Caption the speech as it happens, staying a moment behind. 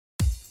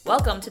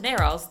Welcome to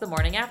NARAL's The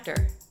Morning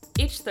After.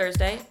 Each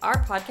Thursday,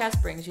 our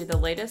podcast brings you the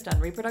latest on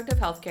reproductive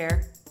health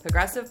care,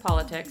 progressive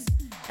politics,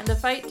 and the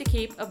fight to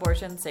keep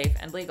abortion safe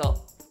and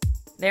legal.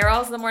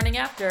 NARAL's The Morning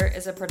After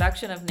is a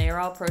production of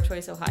NARAL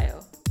Pro-Choice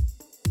Ohio.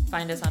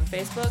 Find us on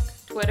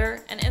Facebook,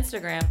 Twitter, and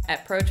Instagram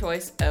at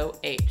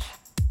ProChoiceOH.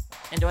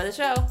 Enjoy the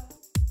show.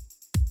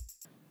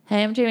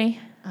 Hey, I'm Jaime.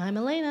 I'm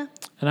Elaina.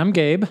 And I'm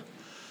Gabe.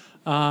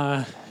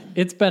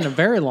 It's been a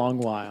very long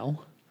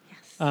while.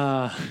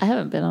 I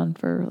haven't been on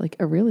for like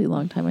a really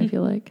long time, I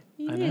feel like.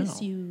 I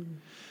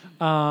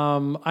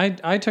know.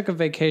 I took a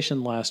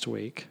vacation last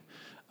week.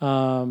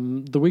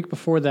 The week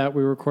before that,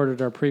 we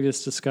recorded our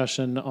previous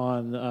discussion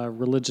on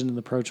religion and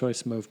the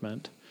pro-choice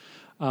movement.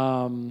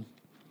 And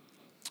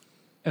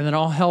then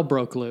all hell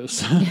broke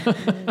loose.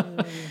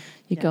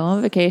 You go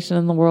on vacation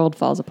and the world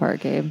falls apart,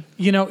 Gabe.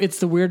 You know, it's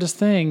the weirdest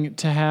thing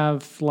to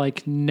have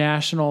like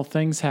national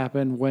things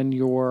happen when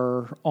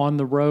you're on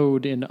the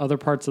road in other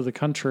parts of the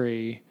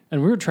country.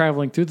 And we were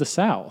traveling through the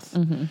South.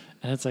 Mm-hmm.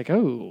 And it's like,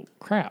 oh,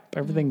 crap.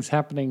 Everything's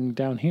happening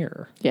down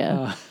here.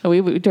 Yeah.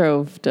 We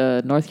drove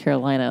to North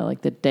Carolina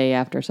like the day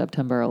after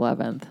September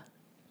 11th.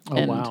 Oh,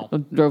 and wow.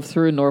 Drove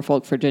through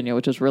Norfolk, Virginia,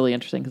 which was really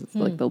interesting because it's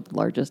like the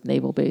largest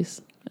naval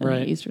base in right.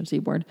 the eastern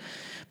seaboard.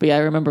 But yeah, I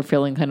remember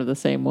feeling kind of the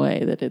same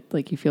way, that it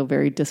like you feel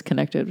very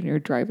disconnected when you're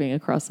driving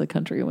across the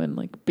country when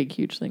like big,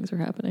 huge things are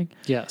happening.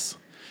 Yes.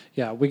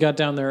 Yeah, we got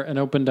down there and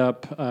opened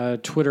up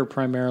Twitter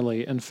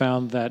primarily and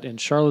found that in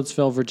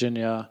Charlottesville,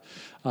 Virginia,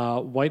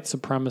 white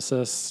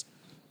supremacists,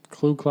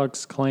 Ku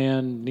Klux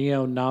Klan,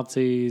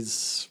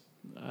 neo-Nazis,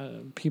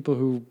 people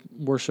who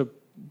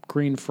worship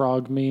green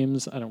frog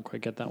memes. I don't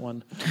quite get that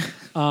one.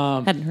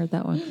 Hadn't heard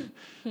that one.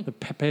 The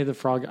Pepe the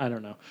Frog, I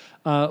don't know.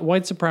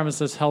 White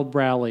supremacists held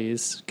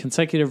rallies,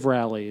 consecutive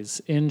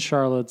rallies in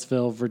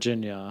Charlottesville,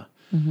 Virginia.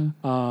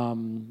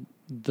 Mm-hmm.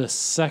 The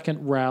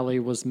second rally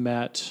was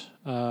met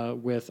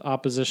with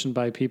opposition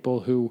by people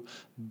who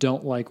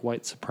don't like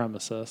white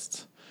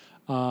supremacists.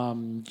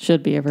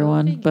 Should be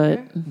everyone,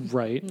 but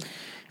right.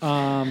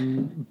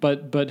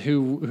 But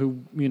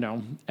who you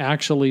know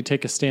actually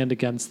take a stand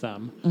against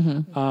them,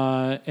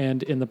 mm-hmm.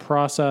 And in the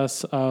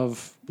process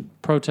of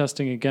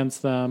protesting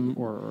against them,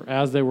 or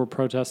as they were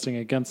protesting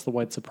against the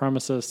white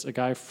supremacists, a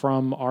guy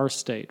from our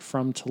state,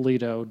 from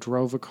Toledo,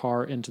 drove a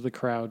car into the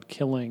crowd,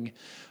 killing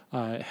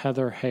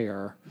Heather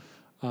Heyer,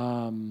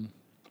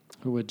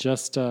 who had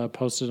just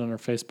posted on her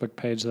Facebook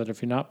page that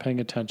if you're not paying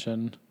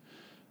attention.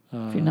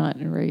 If you're not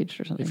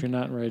enraged or something. If you're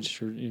not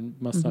enraged, you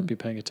must mm-hmm. not be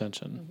paying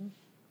attention,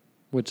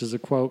 which is a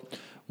quote,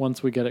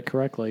 once we get it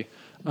correctly,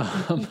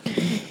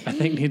 I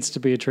think needs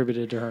to be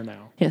attributed to her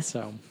now. Yes.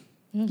 So,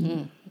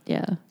 mm-hmm.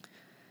 Yeah.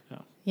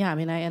 Yeah, I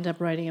mean, I end up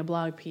writing a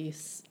blog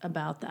piece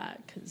about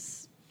that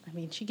because, I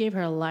mean, she gave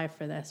her life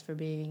for this, for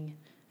being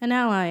an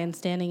ally and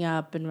standing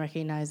up and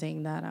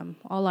recognizing that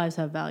all lives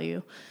have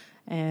value.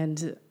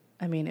 And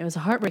I mean, it was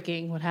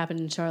heartbreaking what happened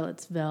in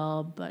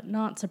Charlottesville, but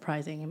not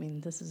surprising. I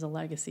mean, this is a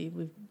legacy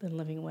we've been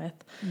living with.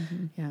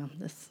 Mm-hmm. You know,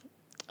 this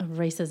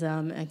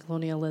racism and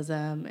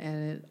colonialism,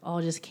 and it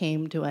all just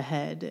came to a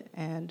head.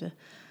 And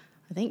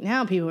I think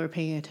now people are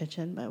paying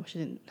attention, but we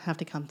shouldn't have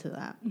to come to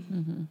that.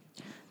 Mm-hmm.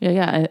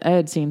 Yeah. I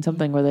had seen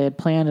something where they had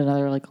planned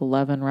another like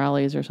 11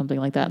 rallies or something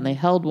like that, and they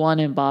held one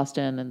in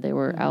Boston, and they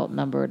were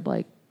outnumbered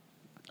like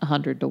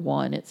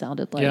 100-1. It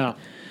sounded like, yeah.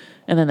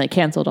 And then they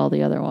canceled all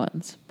the other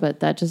ones.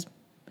 But that just.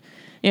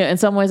 Yeah, in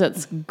some ways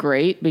that's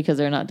great because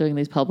they're not doing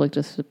these public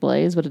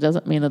displays, but it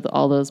doesn't mean that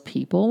all those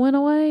people went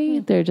away.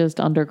 They're just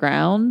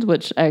underground,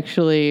 which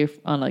actually,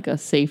 on like a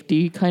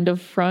safety kind of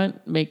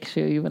front, makes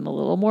you even a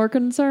little more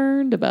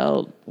concerned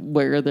about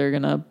where they're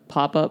going to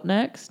pop up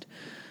next.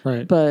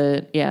 Right.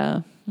 But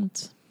yeah.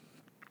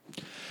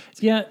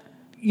 Yeah,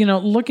 you know,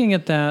 looking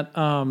at that,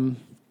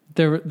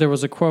 there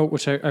was a quote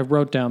which I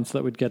wrote down so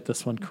that we'd get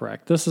this one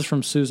correct. This is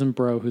from Susan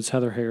Bro, who's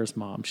Heather Heyer's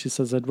mom. She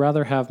says, "I'd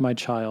rather have my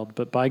child,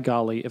 but by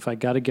golly, if I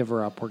got to give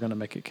her up, we're going to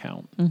make it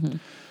count." Mm-hmm.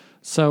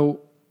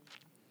 So,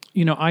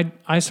 you know,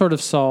 I sort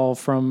of saw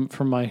from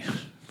my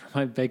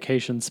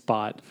vacation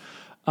spot,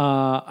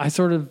 I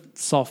sort of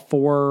saw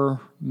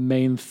four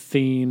main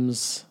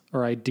themes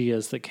or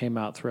ideas that came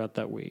out throughout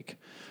that week.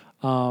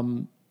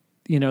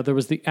 You know, there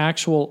was the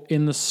actual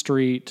in the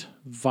street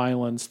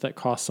violence that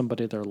cost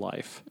somebody their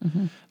life.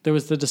 Mm-hmm. There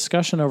was the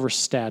discussion over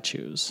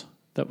statues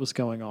that was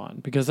going on,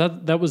 because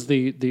that was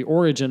the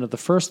origin of the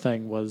first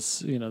thing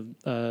was, you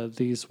know,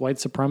 these white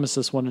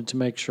supremacists wanted to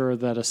make sure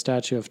that a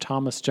statue of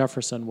Thomas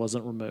Jefferson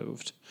wasn't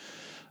removed.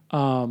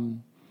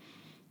 And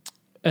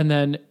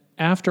then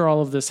after all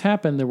of this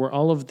happened, there were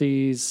all of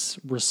these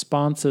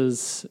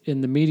responses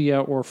in the media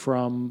or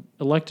from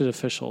elected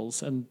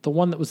officials. And the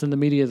one that was in the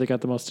media that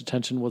got the most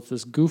attention was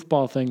this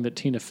goofball thing that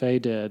Tina Fey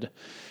did,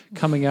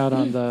 coming out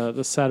on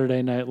the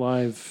Saturday Night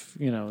Live,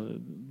 you know,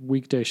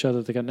 weekday show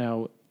that they got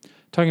now,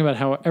 talking about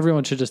how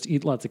everyone should just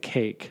eat lots of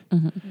cake.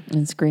 Mm-hmm.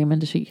 And scream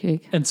into sheet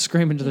cake. And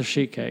scream into their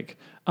sheet cake.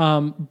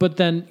 But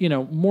then, you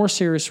know, more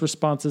serious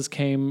responses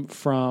came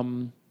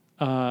from,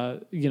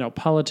 you know,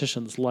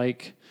 politicians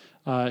like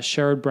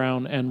Sherrod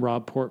Brown and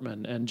Rob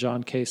Portman and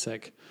John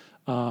Kasich,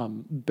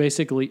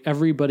 basically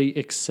everybody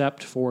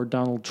except for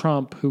Donald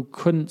Trump, who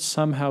couldn't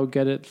somehow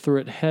get it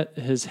through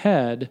his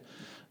head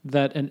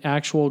that an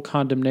actual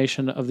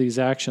condemnation of these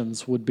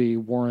actions would be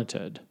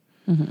warranted.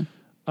 Mm-hmm.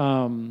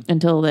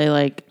 Until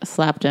they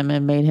slapped him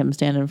and made him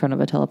stand in front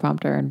of a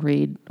teleprompter and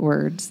read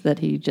words that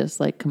he just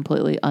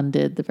completely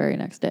undid the very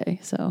next day.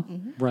 So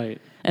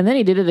right, and then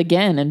he did it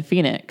again in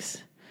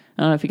Phoenix.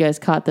 I don't know if you guys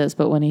caught this,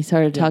 but when he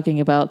started talking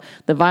about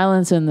the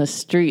violence in the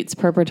streets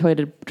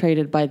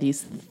perpetrated by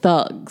these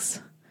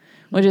thugs,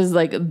 which is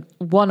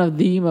one of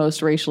the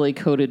most racially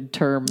coded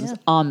terms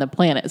on the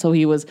planet. So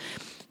he was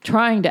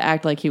trying to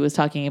act like he was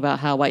talking about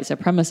how white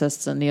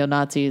supremacists and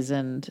neo-Nazis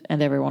and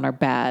everyone are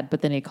bad,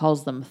 but then he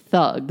calls them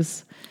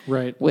thugs,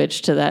 right?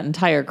 Which to that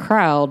entire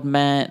crowd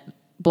meant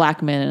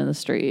black men in the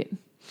street.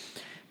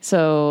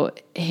 So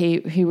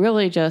he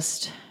really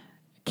just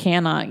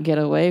cannot get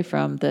away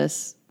from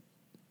this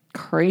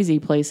crazy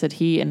place that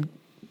he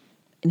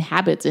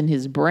inhabits in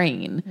his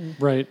brain,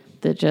 right?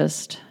 That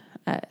just,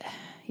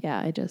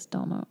 I just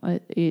don't know.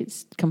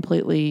 It's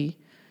completely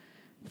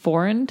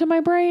foreign to my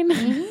brain.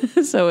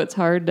 So it's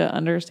hard to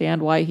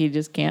understand why he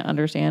just can't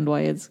understand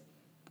why it's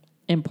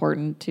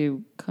important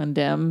to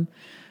condemn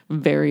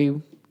very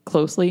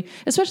closely,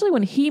 especially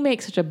when he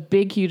makes such a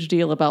big, huge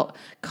deal about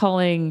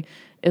calling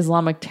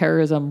Islamic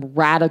terrorism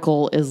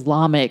radical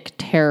Islamic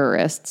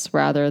terrorists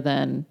rather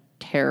than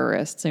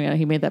terrorists.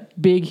 He made that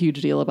big,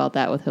 huge deal about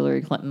that with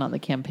Hillary Clinton on the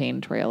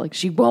campaign trail.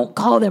 She won't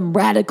call them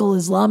radical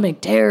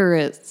Islamic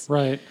terrorists.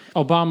 Right.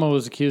 Obama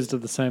was accused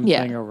of the same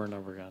thing over and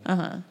over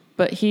again.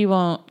 But he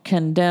won't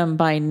condemn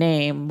by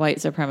name white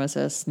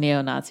supremacists,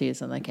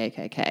 neo-Nazis, and the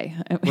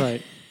KKK.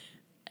 Right.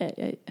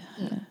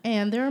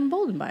 And they're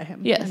emboldened by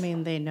him. Yes.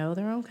 They know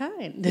their own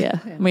kind. Yeah.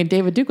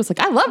 David Duke was like,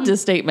 I loved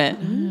his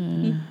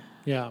statement.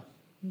 Yeah.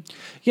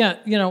 Yeah,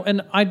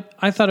 and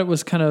I thought it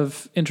was kind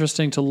of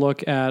interesting to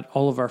look at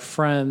all of our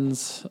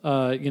friends,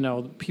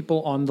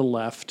 people on the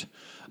left,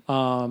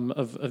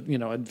 of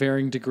at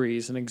varying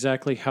degrees, and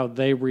exactly how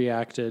they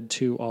reacted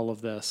to all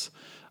of this.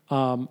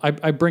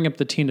 I bring up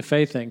the Tina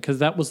Fey thing because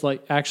that was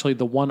actually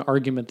the one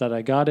argument that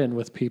I got in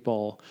with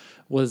people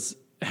was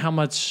how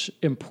much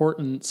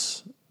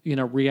importance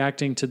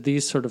reacting to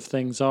these sort of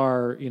things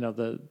are.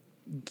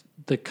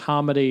 The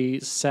comedy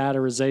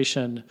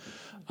satirization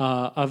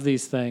of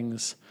these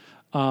things.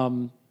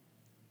 That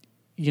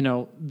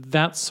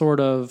sort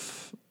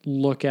of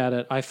look at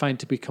it, I find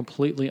to be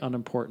completely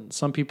unimportant.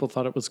 Some people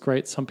thought it was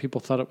great. Some people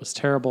thought it was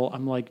terrible.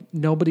 I'm like,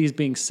 nobody's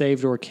being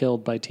saved or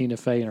killed by Tina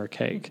Fey and her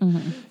cake.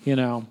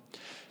 Mm-hmm.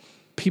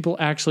 People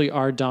actually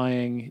are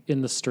dying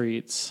in the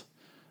streets.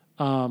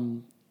 How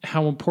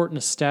important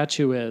a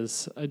statue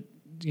is,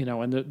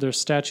 and there's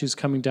statues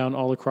coming down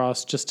all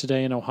across. Just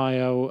today in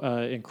Ohio,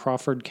 in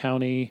Crawford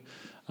County,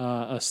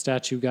 a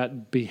statue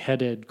got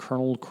beheaded,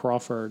 Colonel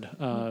Crawford,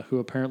 who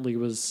apparently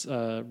was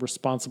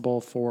responsible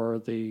for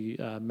the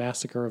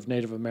massacre of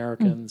Native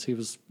Americans. He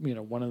was,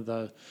 one of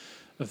the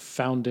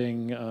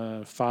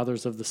founding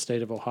fathers of the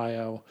state of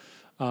Ohio.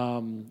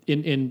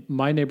 In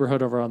my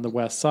neighborhood over on the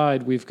west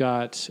side, we've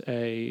got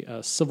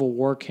a Civil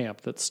War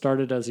camp that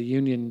started as a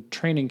Union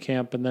training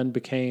camp and then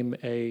became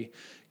a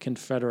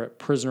Confederate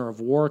prisoner of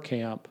war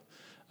camp.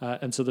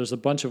 And so there's a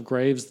bunch of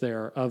graves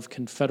there of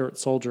Confederate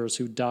soldiers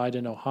who died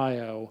in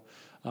Ohio.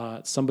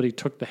 Somebody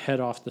took the head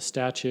off the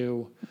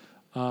statue,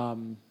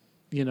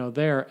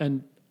 there.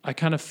 And I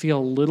kind of feel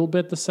a little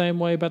bit the same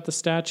way about the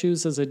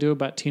statues as I do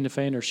about Tina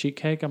Fey and her sheet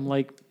cake. I'm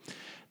like,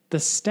 the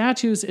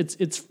statues,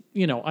 it's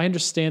I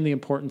understand the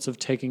importance of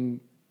taking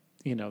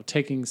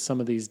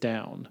some of these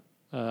down.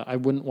 I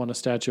wouldn't want a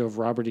statue of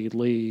Robert E.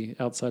 Lee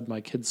outside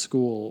my kid's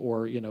school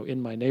or,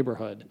 in my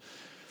neighborhood.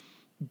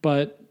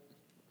 But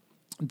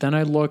then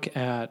I look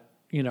at,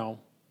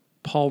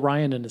 Paul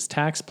Ryan and his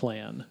tax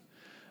plan,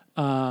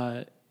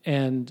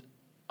 and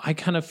I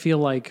kind of feel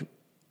like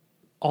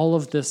all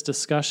of this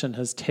discussion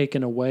has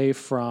taken away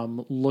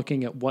from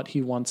looking at what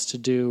he wants to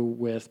do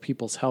with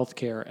people's health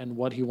care and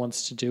what he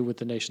wants to do with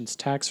the nation's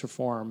tax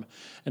reform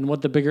and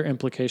what the bigger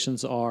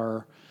implications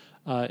are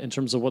in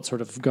terms of what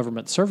sort of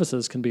government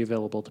services can be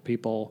available to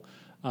people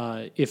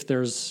if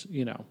there's,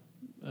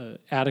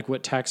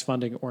 adequate tax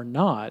funding or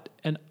not.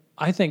 And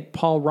I think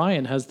Paul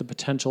Ryan has the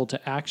potential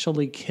to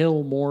actually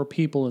kill more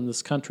people in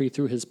this country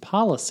through his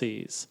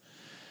policies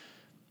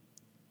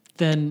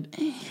than...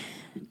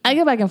 I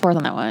go back and forth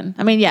on that one.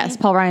 Yes,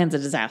 Paul Ryan's a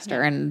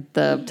disaster, and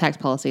the tax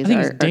policies I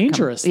think it's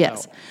dangerous,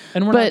 yes. though.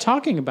 And we're not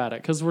talking about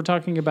it because we're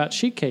talking about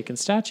sheet cake and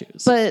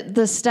statues. But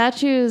the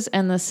statues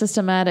and the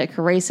systematic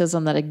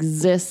racism that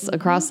exists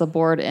across the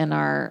board in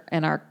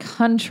our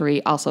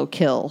country also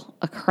kill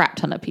a crap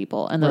ton of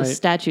people, and those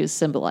statues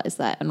symbolize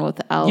that. And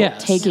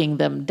without taking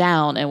them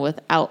down and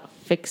without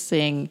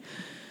fixing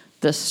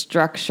the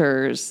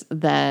structures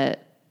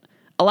that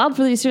allowed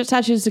for these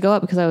statues to go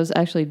up, because I was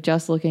actually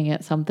just looking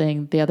at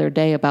something the other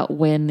day about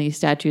when these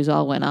statues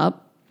all went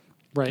up.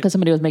 Right. Because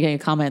somebody was making a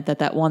comment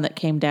that one that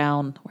came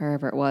down,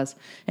 wherever it was,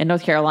 in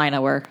North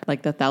Carolina, where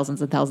the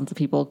thousands and thousands of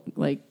people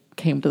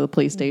came to the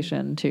police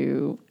station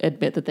to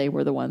admit that they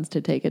were the ones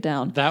to take it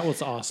down. That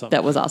was awesome.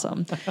 That was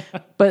awesome.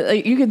 But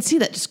like, you can see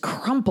that just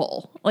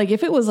crumple. Like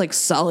if it was like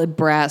solid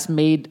brass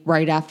made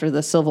right after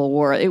the Civil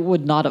War, it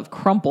would not have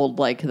crumpled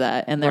like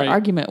that. And their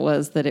argument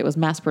was that it was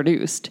mass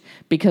produced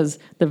because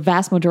the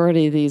vast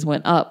majority of these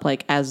went up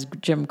like as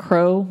Jim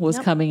Crow was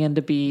coming in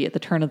to be at the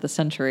turn of the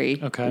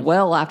century,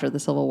 well after the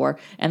Civil War.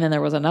 And then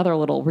there was another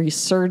little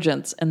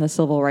resurgence in the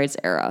Civil Rights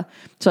era.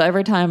 So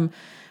every time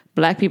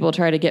Black people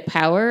try to get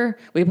power,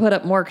 we put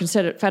up more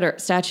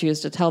Confederate statues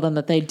to tell them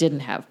that they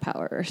didn't have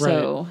power.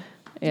 So,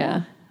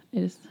 yeah.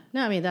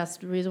 No, I mean, that's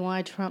the reason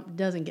why Trump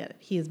doesn't get it.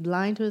 He is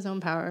blind to his own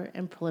power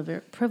and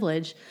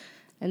privilege.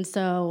 And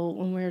so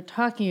when we're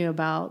talking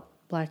about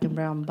Black and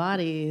brown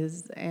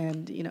bodies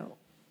and, you know,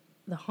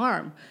 the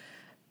harm,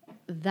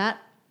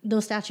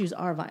 those statues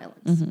are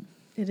violence. Mm-hmm.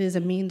 It is a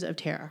means of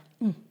terror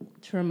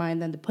to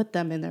remind them to put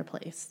them in their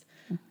place.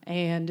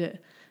 And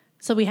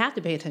so we have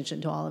to pay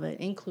attention to all of it,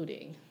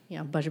 including, you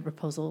know, budget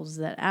proposals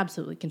that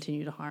absolutely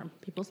continue to harm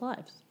people's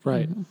lives.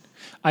 Right. Mm-hmm.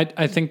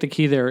 I think the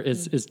key there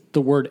is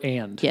the word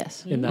 "and"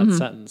 in that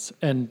sentence.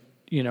 And,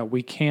 you know,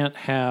 we can't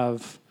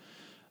have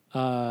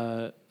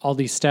all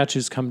these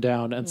statues come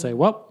down and say,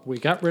 well, we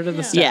got rid of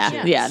the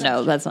statues.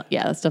 That's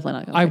definitely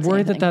not going to I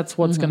worry that that's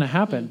what's going to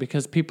happen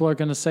because people are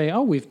going to say,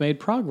 oh, we've made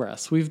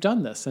progress. We've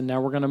done this, and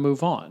now we're going to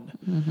move on.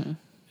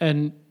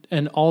 Mm-hmm.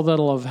 And all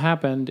that'll have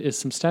happened is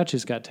some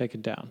statues got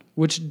taken down,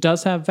 which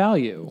does have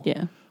value.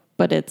 Yeah,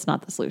 but it's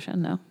not the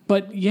solution, no.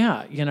 But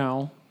yeah, you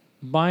know,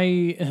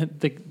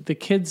 the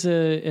kids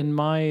in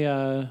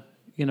my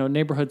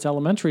neighborhood's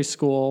elementary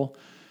school,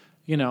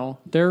 you know,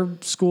 their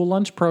school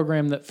lunch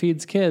program that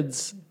feeds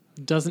kids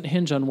doesn't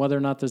hinge on whether or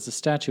not there's a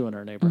statue in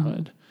our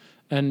neighborhood.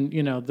 Mm-hmm. And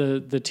you know,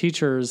 the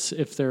teachers,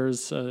 if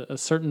there's a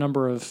certain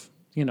number of,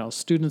 you know,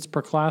 students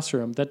per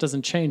classroom, that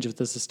doesn't change if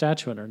there's a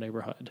statue in our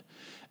neighborhood.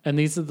 And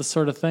these are the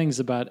sort of things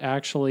about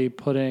actually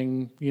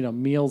putting, you know,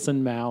 meals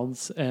in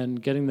mouths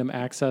and getting them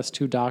access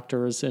to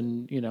doctors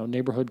and, you know,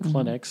 neighborhood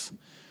clinics.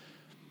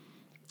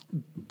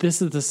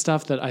 This is the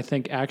stuff that I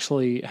think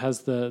actually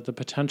has the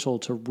potential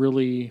to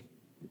really,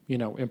 you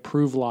know,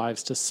 improve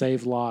lives, to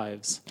save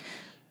lives.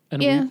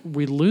 And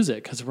we lose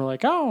it because we're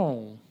like,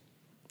 oh.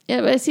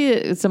 Yeah, but I see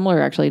it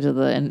similar actually to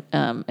the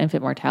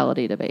infant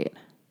mortality debate.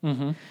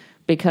 Mm-hmm.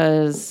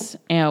 Because,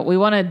 you know, we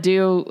want to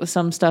do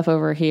some stuff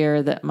over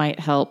here that might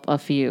help a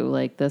few,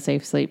 like the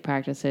safe sleep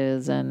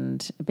practices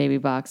and baby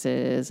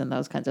boxes and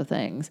those kinds of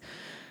things.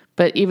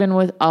 But even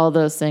with all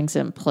those things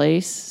in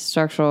place,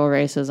 structural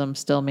racism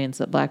still means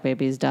that Black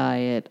babies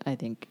die I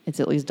think it's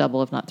at least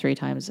double, if not 3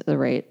 times the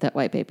rate that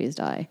white babies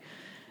die.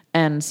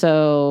 And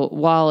so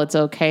while it's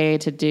okay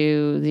to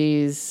do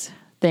these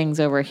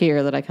things over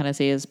here that I kind of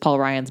see as Paul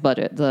Ryan's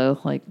budget, the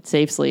like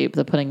safe sleep,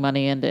 the putting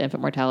money into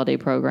infant mortality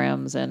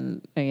programs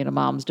and, you know,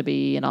 moms to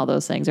be and all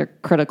those things are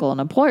critical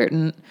and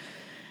important.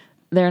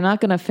 They're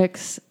not going to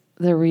fix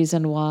the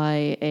reason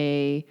why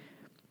a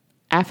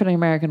African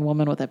American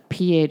woman with a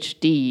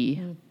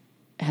PhD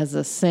has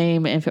the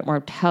same infant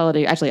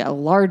mortality, actually a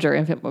larger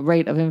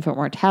rate of infant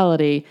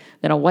mortality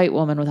than a white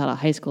woman without a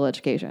high school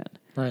education.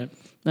 Right.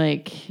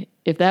 Like,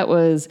 if that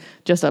was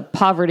just a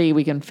poverty,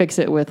 we can fix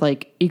it with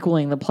like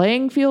equaling the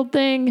playing field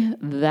thing,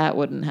 that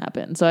wouldn't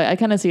happen. So I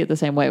kind of see it the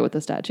same way with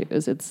the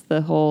statues. It's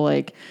the whole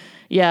like,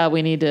 yeah,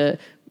 we need to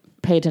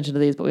pay attention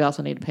to these, but we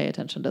also need to pay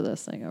attention to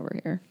this thing over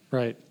here.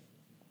 Right.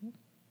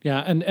 Yeah,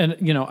 and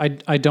you know,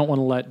 I don't want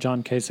to let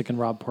John Kasich and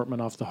Rob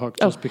Portman off the hook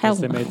just because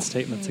they made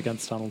statements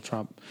against Donald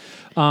Trump.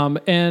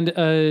 And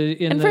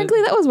frankly,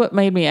 that was what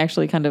made me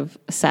actually kind of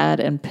sad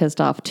and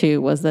pissed off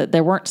too, was that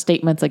there weren't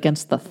statements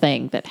against the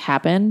thing that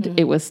happened. Mm-hmm.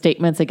 It was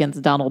statements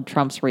against Donald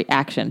Trump's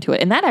reaction to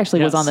it. And that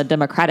actually was on the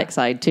Democratic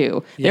side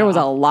too. Yeah. There was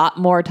a lot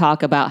more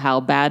talk about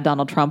how bad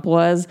Donald Trump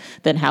was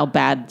than how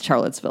bad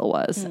Charlottesville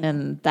was. Mm.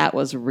 And that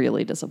was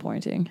really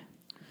disappointing.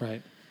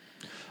 Right.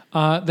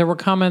 There were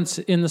comments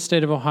in the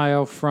state of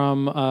Ohio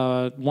from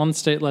one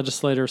state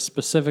legislator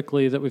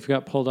specifically that we've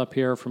got pulled up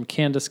here from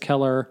Candace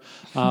Keller.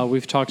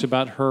 We've talked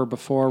about her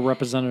before.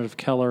 Representative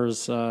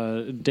Keller's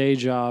day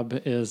job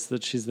is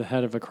that she's the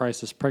head of a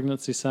crisis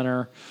pregnancy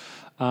center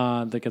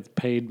that gets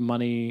paid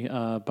money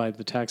by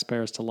the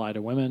taxpayers to lie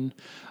to women.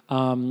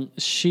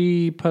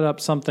 She put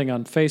up something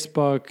on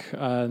Facebook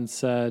and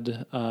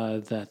said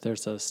that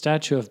there's a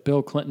statue of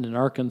Bill Clinton in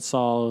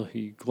Arkansas.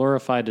 He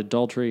glorified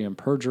adultery and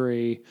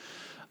perjury.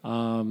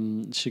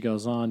 She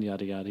goes on,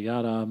 yada, yada,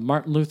 yada.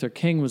 Martin Luther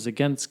King was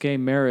against gay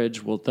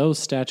marriage. Will those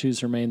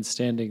statues remain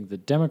standing? The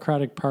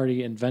Democratic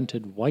Party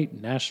invented white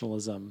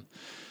nationalism.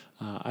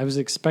 I was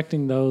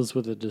expecting those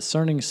with a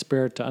discerning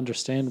spirit to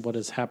understand what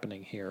is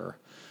happening here.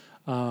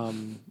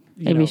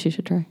 Maybe she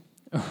should try.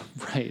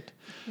 Right.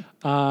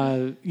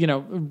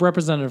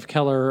 Representative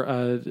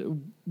Keller,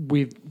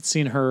 we've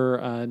seen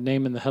her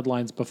name in the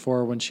headlines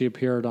before when she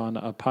appeared on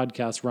a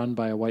podcast run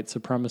by a white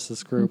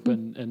supremacist group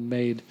and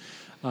made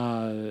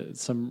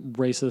some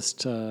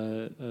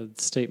racist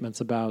statements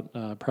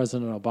about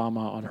President Obama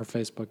on her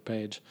Facebook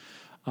page.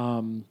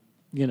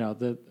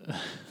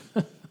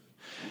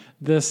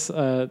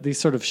 these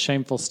sort of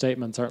shameful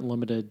statements aren't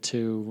limited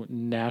to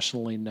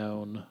nationally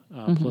known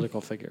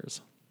political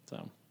figures.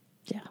 So,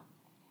 Yeah.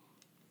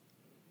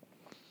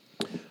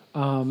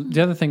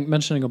 the other thing,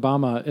 mentioning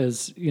Obama,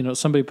 is,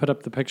 somebody put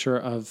up the picture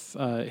of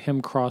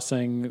him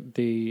crossing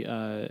the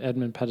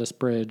Edmund Pettus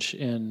Bridge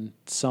in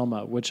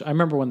Selma, which I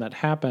remember when that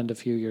happened a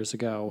few years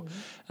ago.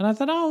 And I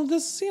thought, oh,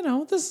 this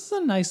is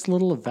a nice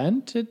little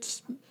event.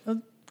 It's a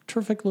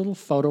terrific little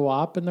photo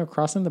op, and they're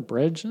crossing the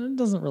bridge, and it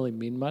doesn't really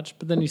mean much.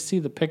 But then you see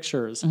the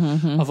pictures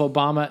of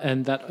Obama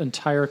and that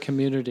entire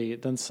community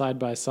then side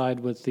by side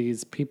with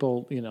these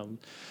people,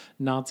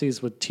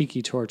 Nazis with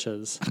tiki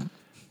torches.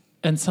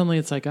 And suddenly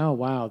it's like, oh,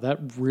 wow, that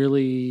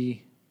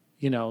really,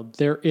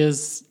 there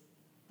is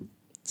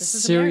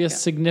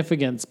serious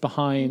significance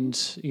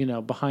behind,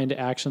 behind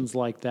actions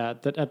like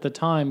that at the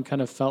time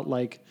kind of felt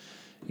like,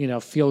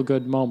 feel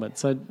good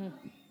moments.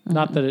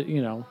 Not that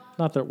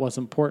it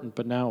wasn't important,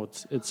 but now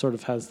it sort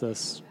of has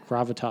this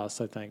gravitas,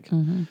 I think,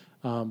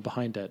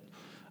 behind it.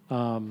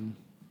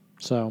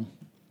 So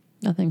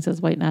Nothing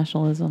says white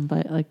nationalism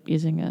by like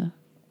using a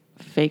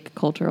fake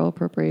cultural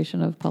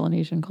appropriation of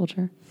Polynesian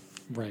culture.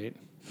 Right.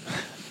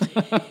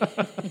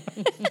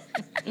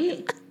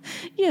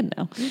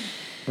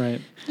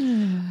 Right.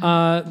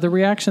 The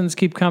reactions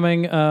keep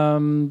coming.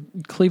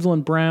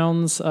 Cleveland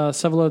Browns,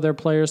 several of their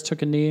players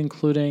took a knee,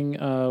 including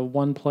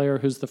one player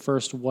who's the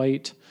first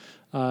white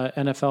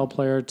NFL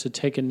player to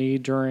take a knee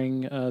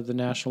during the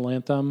national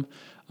anthem.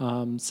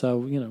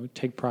 So,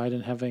 take pride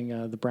in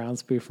having the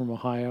Browns be from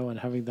Ohio and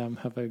having them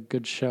have a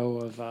good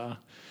show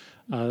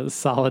of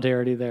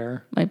solidarity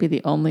there. Might be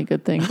the only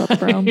good thing about the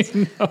Browns.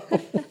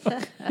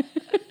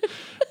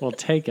 We'll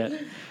take it.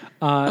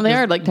 Well, they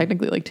are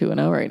technically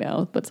 2-0 right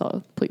now, but it's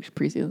all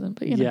preseason.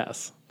 But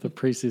yes, the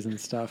preseason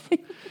stuff.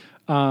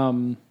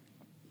 And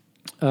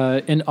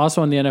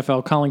also in the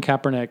NFL, Colin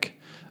Kaepernick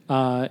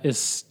is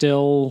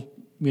still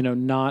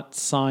not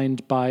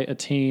signed by a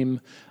team.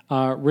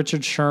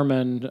 Richard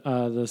Sherman,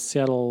 the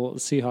Seattle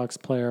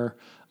Seahawks player,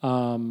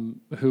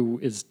 who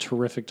is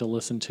terrific to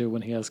listen to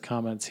when he has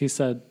comments, he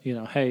said,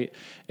 hey,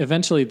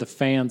 eventually the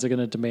fans are going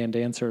to demand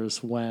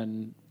answers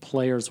when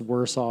players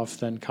worse off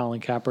than Colin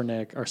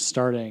Kaepernick are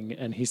starting,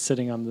 and he's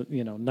sitting on the,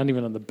 not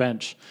even on the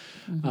bench.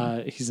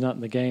 He's not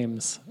in the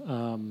games.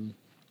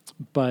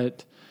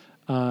 But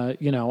I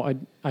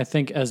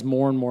think as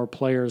more and more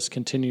players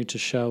continue to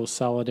show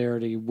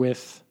solidarity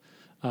with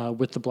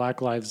the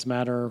Black Lives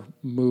Matter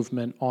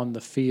movement on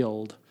the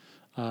field,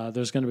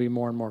 there's going to be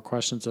more and more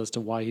questions as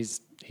to why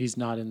he's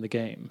not in the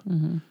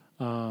game.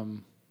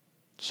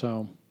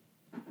 So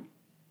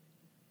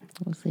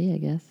we'll see, I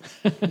guess.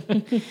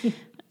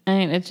 I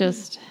mean, it's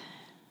just,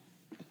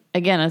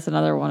 again, it's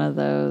another one of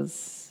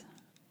those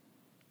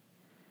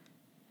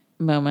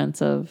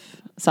moments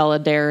of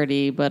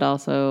solidarity, but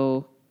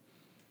also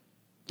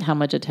how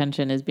much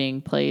attention is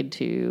being played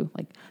to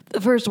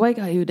the first white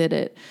guy who did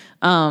it,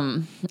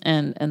 and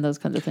those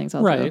kinds of things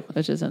also, right.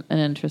 Which is an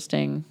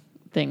interesting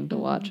thing to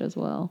watch as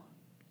well.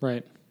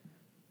 Right.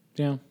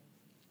 Yeah.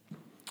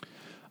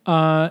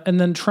 And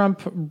then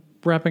Trump,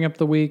 wrapping up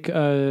the week,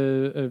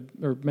 or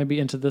maybe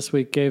into this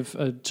week, gave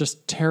a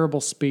just terrible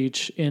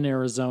speech in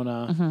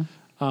Arizona,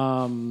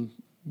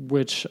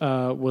 which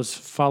was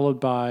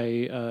followed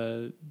by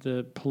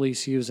the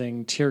police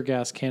using tear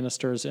gas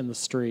canisters in the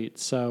street.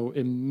 So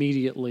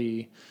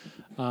immediately,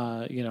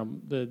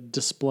 the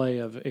display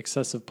of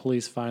excessive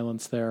police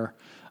violence there.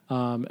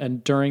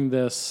 And during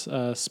this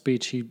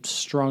speech, he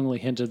strongly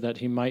hinted that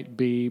he might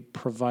be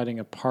providing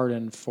a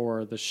pardon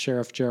for the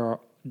Sheriff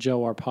Joe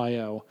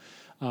Arpaio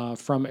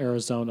from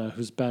Arizona,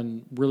 who's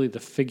been really the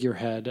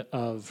figurehead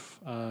of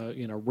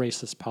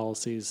racist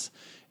policies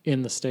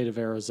in the state of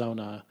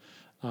Arizona,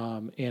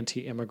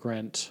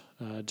 anti-immigrant,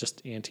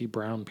 just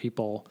anti-brown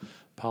people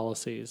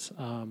policies.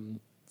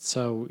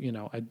 So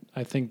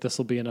I think this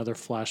will be another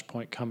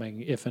flashpoint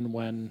coming if and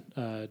when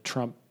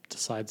Trump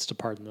decides to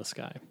pardon this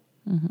guy.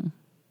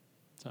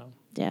 So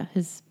yeah,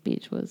 his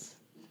speech was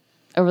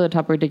over the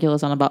top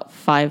ridiculous on about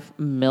 5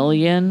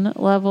 million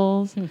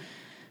levels.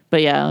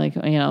 But yeah,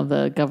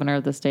 the governor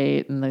of the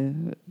state and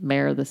the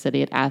mayor of the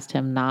city had asked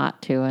him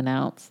not to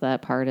announce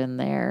that pardon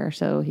there.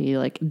 So he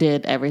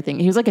did everything.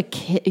 He was like a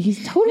kid.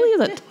 He's totally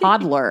is a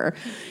toddler.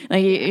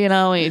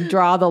 You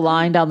draw the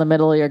line down the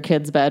middle of your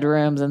kids'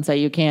 bedrooms and say,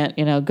 you can't,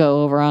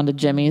 go over onto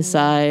Jimmy's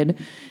side.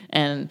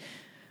 And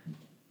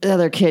the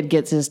other kid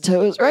gets his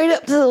toes right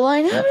up to the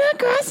line. I'm not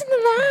crossing the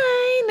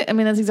line. I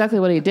mean, that's exactly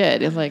what he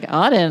did. It's like,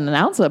 I didn't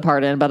announce the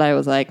pardon, but I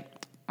was like,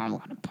 I'm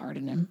going to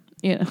pardon him.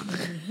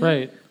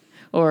 Right.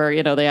 Or,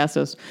 they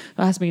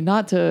asked me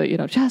not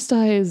to,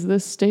 chastise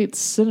this state's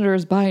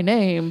senators by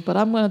name, but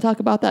I'm going to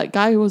talk about that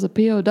guy who was a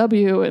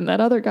POW and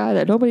that other guy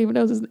that nobody even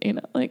knows his name.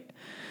 Wow.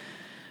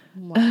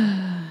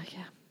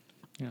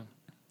 Yeah.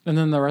 And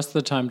then the rest of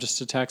the time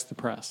just attacks the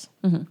press,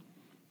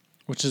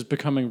 which is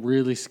becoming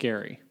really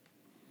scary.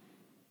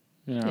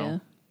 Yeah.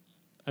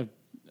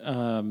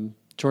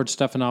 George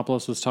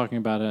Stephanopoulos was talking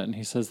about it, and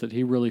he says that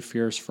he really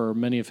fears for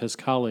many of his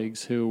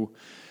colleagues who,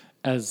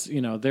 as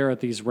they're at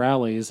these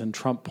rallies and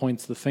Trump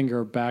points the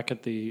finger back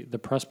at the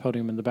press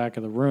podium in the back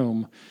of the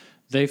room,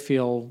 they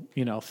feel,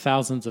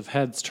 thousands of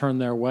heads turn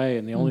their way,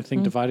 and the only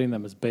thing dividing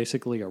them is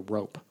basically a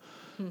rope,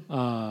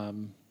 a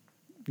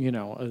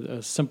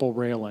simple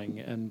railing.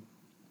 And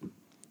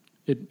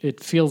it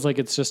feels like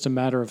it's just a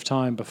matter of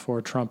time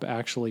before Trump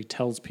actually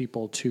tells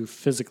people to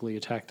physically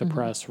attack the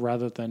press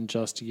rather than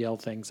just yell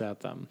things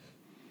at them.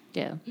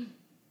 Yeah.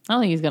 I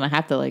don't think he's going to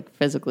have to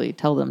physically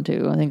tell them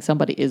to. I think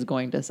somebody is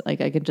going to, I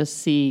could just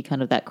see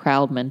kind of that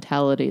crowd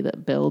mentality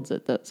that builds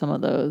at some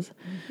of those.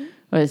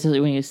 But it's just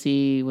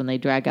when they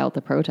drag out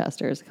the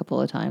protesters a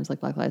couple of times, like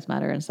Black Lives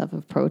Matter and stuff,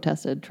 have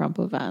protested Trump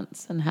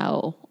events, and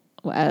how,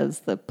 as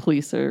the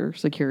police or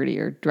security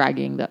are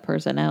dragging that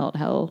person out,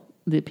 how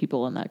the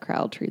people in that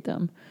crowd treat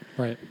them.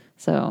 Right.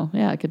 So,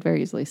 yeah, I could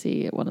very easily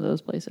see at one of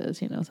those places,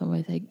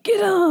 somebody say,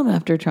 "Get him,"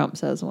 after Trump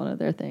says one of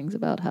their things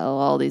about how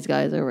all these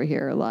guys over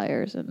here are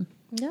liars, and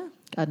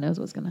God knows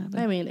what's going to happen.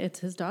 I mean, it's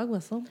his dog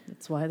whistle.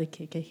 That's why the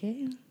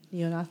KKK,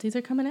 neo-Nazis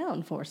are coming out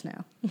in force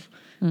now.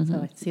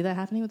 So I see that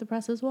happening with the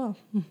press as well.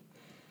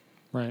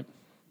 Right.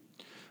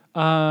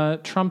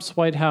 Trump's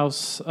White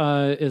House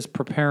is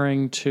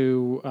preparing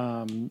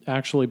to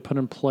actually put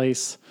in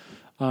place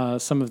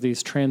some of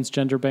these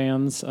transgender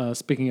bans.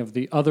 Speaking of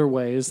the other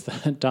ways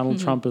that Donald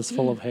Trump is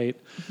full of hate,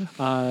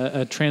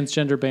 a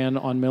transgender ban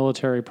on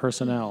military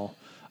personnel.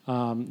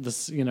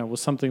 This,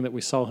 was something that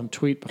we saw him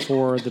tweet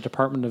before. The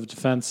Department of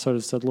Defense sort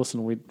of said,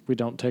 listen, we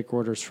don't take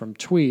orders from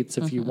tweets.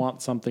 If you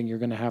want something, you're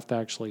going to have to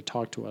actually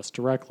talk to us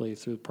directly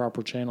through the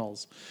proper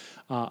channels.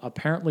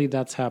 Apparently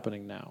that's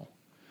happening now.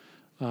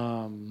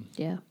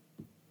 Yeah.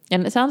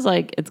 And it sounds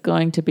like it's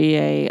going to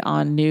be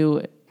on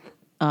new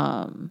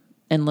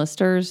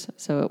enlisters,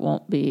 so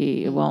it'll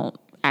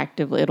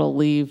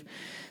leave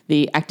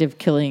the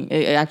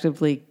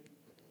actively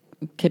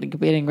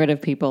getting rid of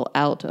people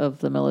out of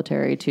the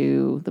military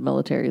to the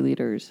military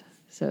leaders.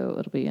 So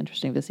it'll be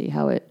interesting to see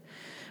how it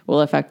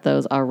will affect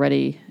those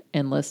already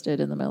enlisted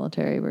in the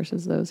military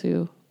versus those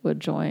who would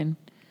join.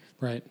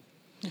 Right.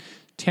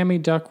 Tammy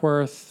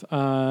Duckworth,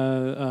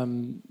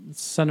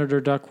 Senator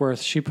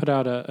Duckworth, she put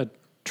out a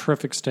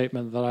terrific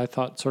statement that I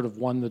thought sort of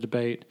won the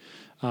debate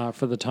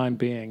for the time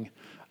being.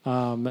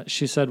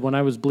 She said, "When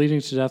I was bleeding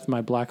to death in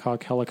my Black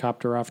Hawk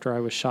helicopter after I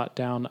was shot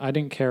down, I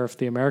didn't care if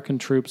the American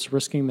troops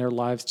risking their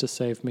lives to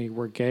save me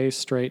were gay,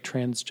 straight,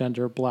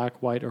 transgender,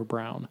 black, white, or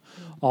brown.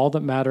 All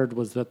that mattered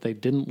was that they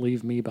didn't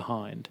leave me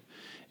behind.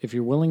 If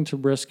you're willing to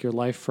risk your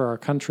life for our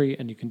country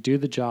and you can do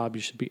the job,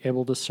 you should be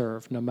able to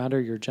serve, no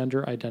matter your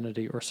gender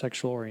identity or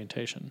sexual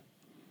orientation."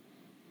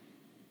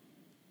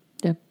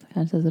 Yep, that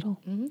kind of says it all.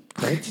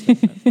 Great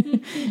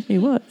statement. He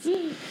was.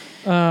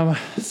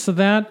 So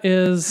that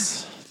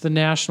is the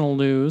national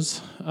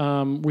news.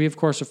 We, of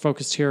course, are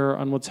focused here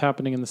on what's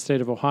happening in the state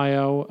of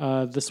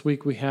Ohio. This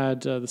week we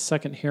had the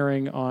second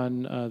hearing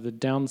on the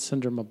Down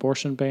syndrome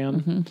abortion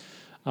ban.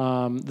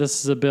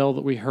 This is a bill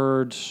that we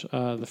heard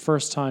the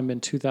first time in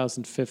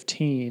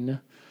 2015.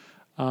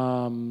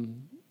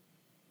 When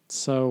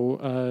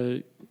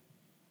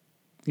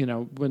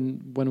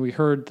we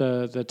heard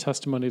the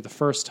testimony the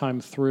first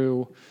time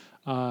through,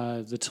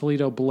 the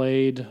Toledo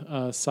Blade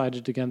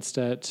sided against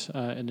it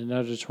in an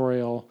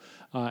editorial,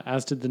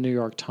 as did the New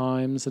York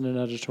Times in an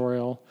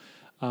editorial.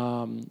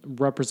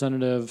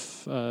 Representative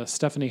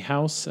Stephanie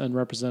House and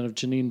Representative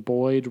Janine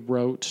Boyd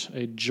wrote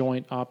a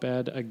joint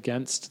op-ed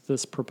against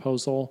this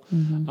proposal.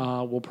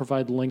 We'll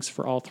provide links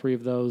for all three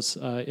of those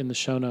in the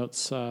show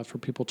notes for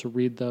people to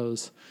read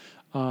those.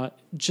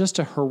 Just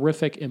a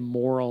horrific,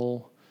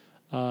 immoral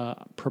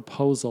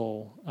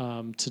proposal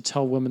to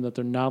tell women that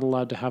they're not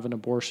allowed to have an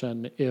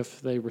abortion if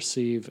they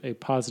receive a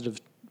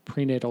positive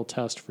prenatal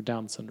test for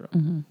Down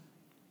syndrome.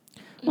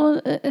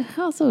 Well, it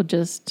also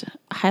just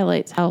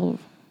highlights how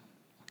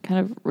kind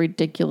of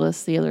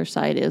ridiculous the other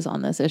side is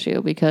on this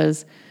issue,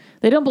 because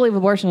they don't believe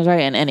abortion is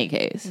right in any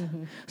case.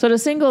 So to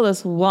single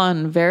this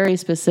one very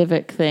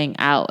specific thing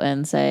out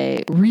and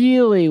say,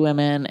 really,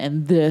 women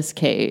in this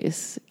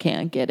case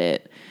can't get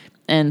it,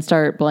 and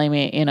start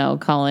blaming,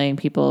 calling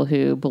people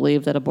who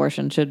believe that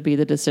abortion should be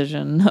the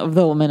decision of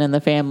the woman in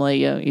the family,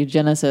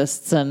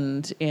 eugenicists,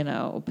 and,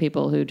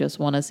 people who just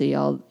want to see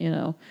all,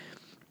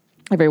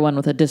 everyone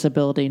with a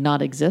disability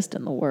not exist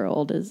in the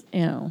world is,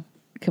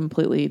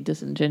 completely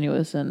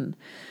disingenuous and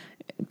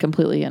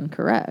completely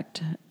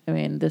incorrect. I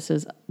mean, this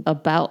is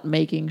about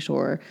making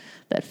sure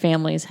that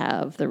families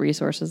have the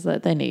resources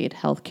that they need,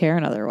 healthcare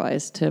and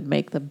otherwise, to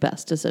make the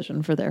best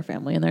decision for their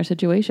family and their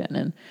situation.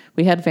 And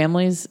we had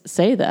families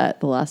say that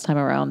the last time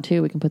around,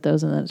 too. We can put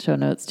those in the show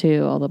notes,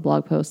 too, all the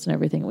blog posts and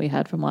everything we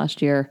had from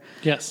last year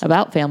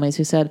about families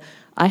who said,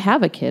 I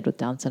have a kid with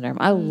Down syndrome.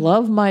 I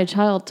love my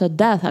child to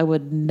death. I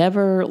would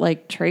never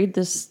trade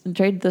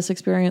this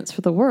experience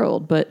for the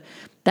world. But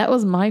that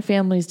was my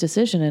family's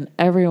decision, and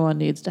everyone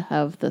needs to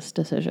have this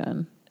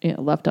decision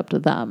left up to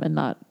them and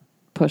not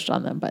pushed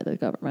on them by the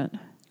government.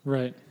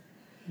 Right.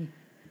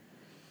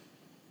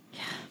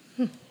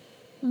 Yeah.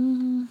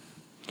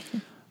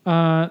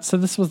 So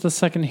this was the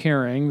second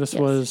hearing. This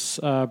was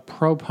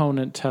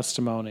proponent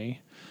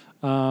testimony.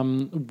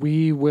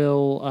 We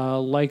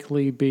will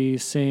likely be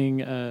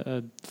seeing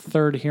a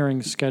third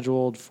hearing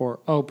scheduled for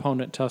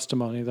opponent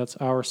testimony. That's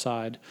our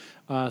side.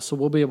 So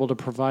we'll be able to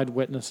provide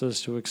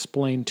witnesses to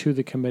explain to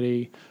the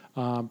committee,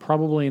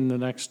 probably in the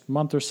next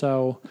month or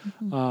so,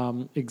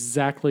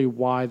 exactly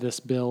why this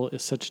bill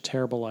is such a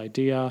terrible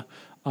idea.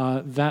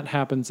 That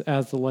happens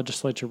as the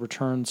legislature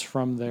returns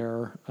from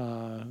their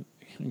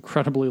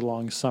incredibly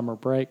long summer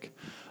break.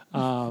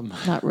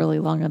 Not really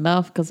long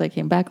enough because I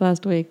came back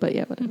last week, but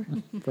yeah, whatever.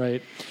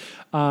 Right.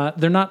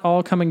 They're not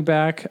all coming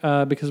back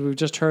because we've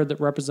just heard that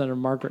Representative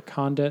Margaret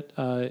Condit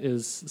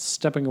is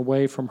stepping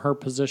away from her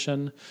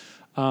position.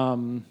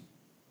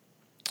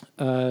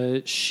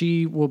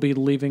 She will be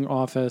leaving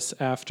office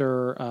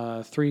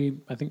after three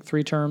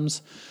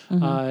terms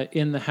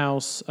in the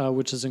House,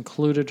 which has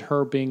included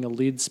her being a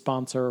lead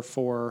sponsor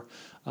for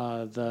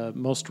the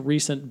most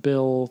recent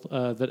bill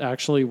that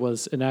actually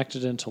was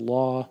enacted into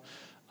law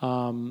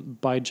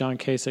by John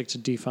Kasich to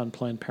defund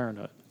Planned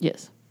Parenthood.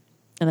 Yes.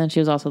 And then she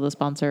was also the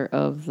sponsor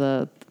of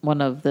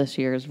one of this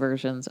year's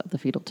versions of the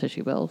fetal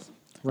tissue bills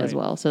as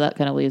well. So that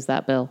kind of leaves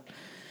that bill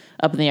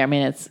up in the air. I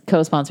mean, it's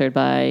co-sponsored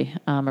by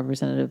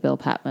Representative Bill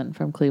Patman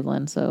from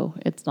Cleveland, so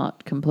it's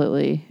not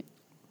completely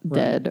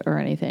dead or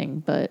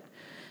anything, but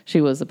she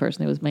was the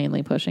person who was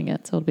mainly pushing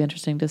it. So it'll be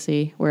interesting to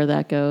see where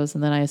that goes.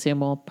 And then I assume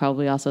we'll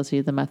probably also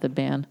see the method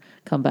ban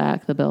come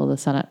back, the bill the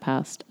Senate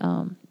passed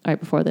right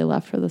before they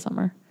left for the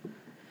summer.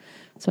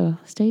 So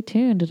stay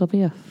tuned. It'll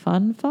be a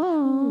fun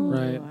fall.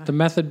 Right. The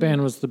method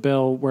ban was the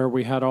bill where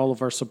we had all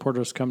of our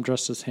supporters come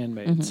dressed as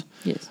handmaids.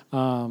 Yes.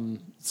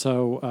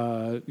 So,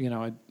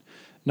 I'm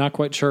not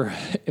quite sure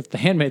if the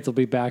handmaids will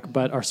be back,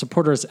 but our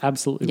supporters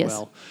absolutely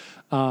will.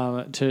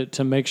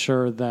 To make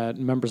sure that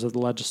members of the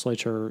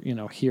legislature,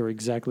 hear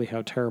exactly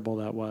how terrible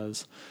that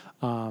was.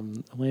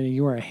 Elaina,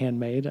 you are a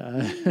handmaid.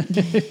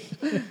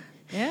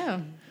 Yeah.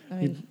 I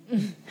mean,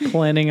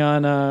 planning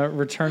on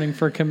returning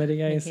for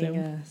committee, I assume?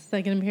 A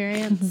second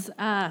appearance?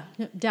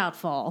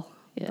 Doubtful.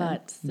 Yeah.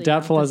 But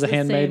doubtful as a the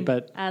handmaid, same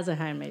but... As a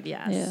handmaid,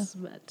 yes. Yeah.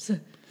 But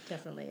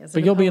definitely as But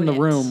an you'll be in the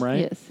opponent. room,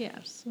 right? Yes.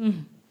 Yes.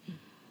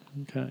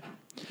 Okay.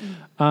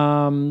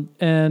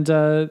 And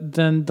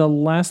then the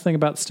last thing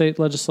about state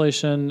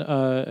legislation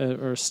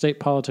or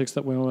state politics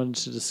that we wanted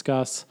to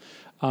discuss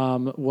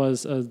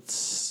was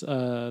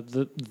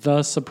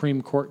the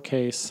Supreme Court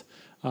case.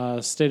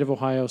 State of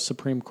Ohio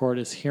Supreme Court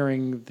is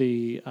hearing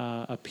the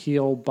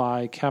appeal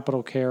by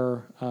Capital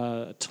Care,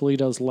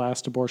 Toledo's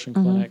last abortion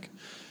clinic.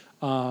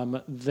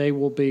 They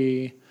will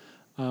be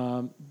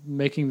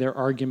making their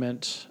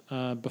argument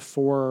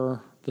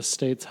before the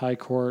state's high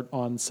court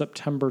on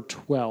September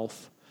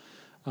 12th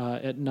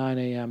at 9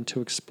 a.m.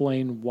 to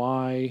explain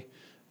why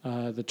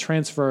the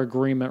transfer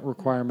agreement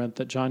requirement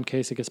that John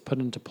Kasich has put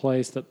into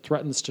place that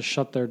threatens to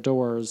shut their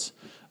doors,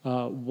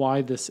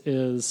 why this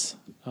is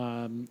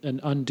an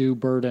undue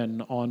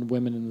burden on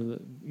women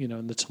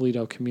in the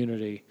Toledo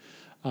community,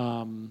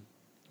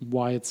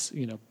 why it's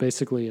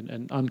basically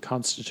an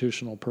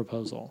unconstitutional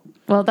proposal.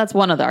 Well, that's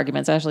one of the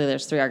arguments. Actually,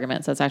 there's three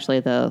arguments. That's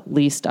actually the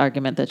least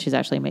argument that she's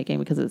actually making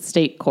because it's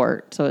state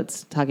court. So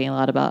it's talking a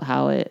lot about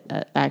how it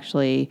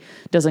actually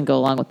doesn't go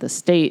along with the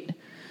state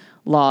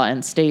law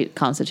and state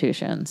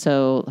constitution.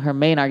 So her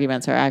main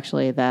arguments are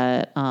actually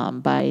that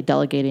by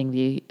delegating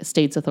the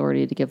state's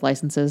authority to give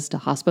licenses to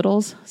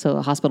hospitals, so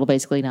a hospital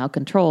basically now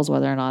controls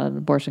whether or not an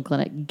abortion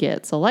clinic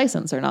gets a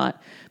license or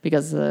not,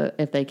 because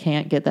if they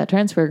can't get that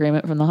transfer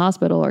agreement from the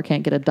hospital or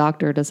can't get a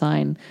doctor to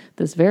sign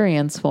this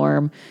variance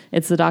form,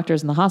 it's the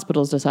doctors and the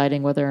hospitals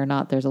deciding whether or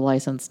not there's a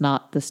license,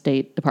 not the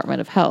state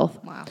Department of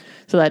Health. Wow.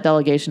 So that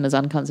delegation is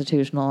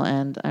unconstitutional,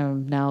 and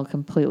I'm now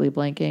completely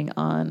blanking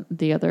on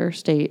the other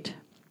state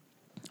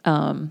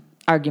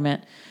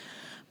argument.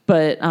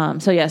 But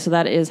so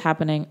that is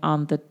happening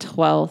on the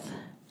 12th.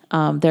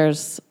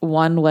 There's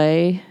one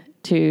way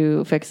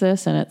to fix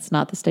this, and it's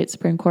not the state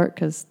Supreme Court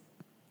because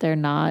they're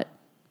not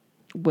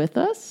with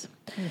us.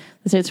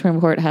 The state Supreme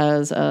Court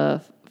has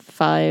a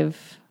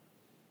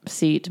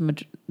 5-seat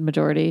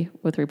majority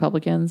with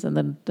Republicans, and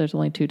then there's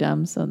only 2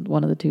 Dems, and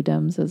one of the 2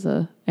 Dems is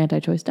a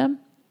anti-choice Dem.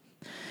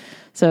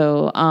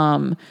 So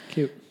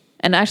Cute.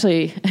 And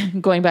actually,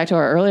 going back to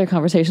our earlier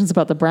conversations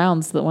about the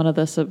Browns, that one of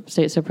the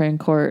state Supreme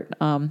Court,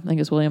 I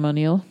think it's William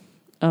O'Neill,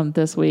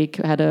 this week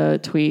had a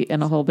tweet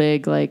and a whole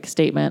big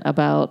statement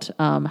about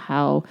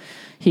how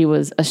he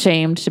was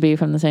ashamed to be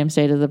from the same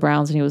state as the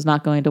Browns and he was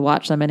not going to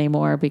watch them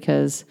anymore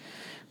because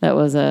that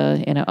was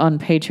a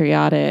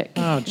unpatriotic,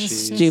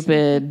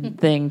 stupid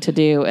thing to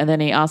do. And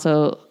then he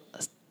also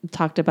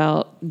talked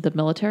about the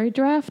military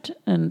draft,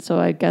 and so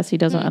I guess he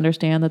doesn't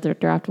understand that their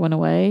draft went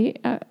away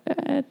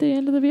at the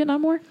end of the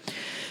Vietnam War.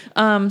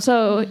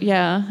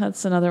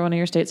 That's another one of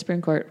your state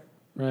Supreme Court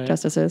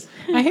justices.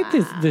 I hate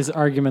these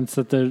arguments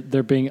that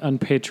they're being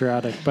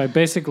unpatriotic by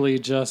basically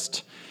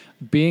just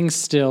being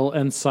still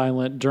and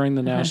silent during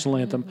the national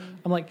anthem.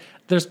 I'm like,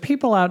 there's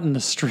people out in the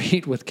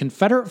street with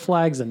Confederate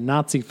flags and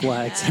Nazi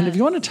flags. And if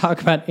you want to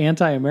talk about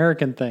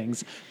anti-American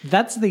things,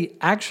 that's the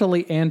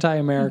actually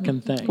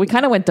anti-American thing. We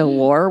kind of went to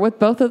war with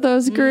both of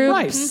those groups.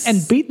 Right,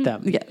 and beat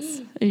them.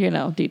 Yes.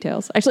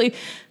 Details. Actually,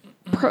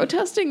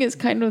 protesting is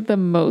kind of the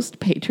most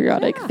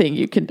patriotic thing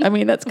you can. I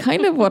mean, that's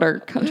kind of what our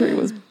country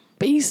was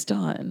based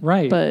on.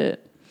 Right.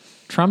 But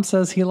Trump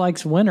says he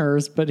likes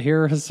winners, but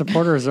here his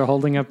supporters are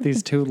holding up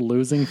these two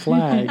losing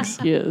flags.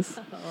 Yes.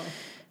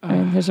 I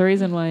mean, there's a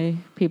reason why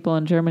people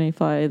in Germany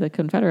fly the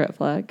Confederate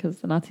flag, because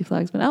the Nazi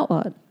flag's been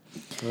outlawed.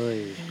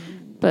 Oy.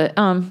 But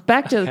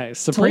back to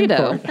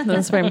Toledo,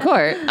 the Supreme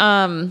Court.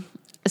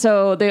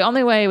 So the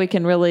only way we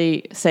can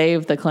really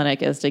save the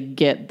clinic is to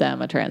get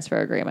them a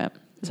transfer agreement.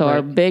 So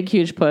our big,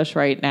 huge push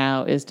right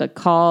now is to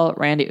call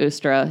Randy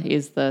Ustra.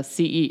 He's the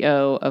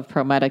CEO of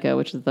ProMedica,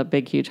 which is the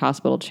big, huge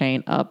hospital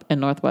chain up in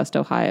Northwest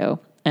Ohio,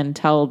 and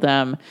tell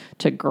them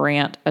to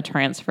grant a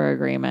transfer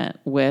agreement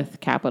with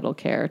Capital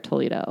Care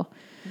Toledo.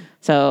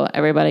 So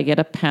everybody get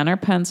a pen or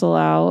pencil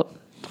out.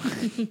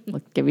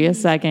 I'll give you a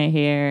second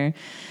here.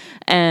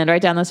 And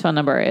write down this phone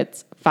number.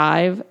 It's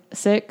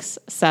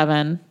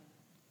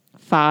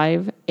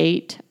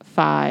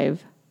 567-585-3984.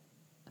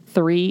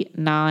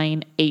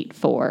 And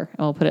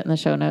we'll put it in the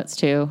show notes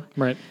too.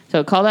 Right.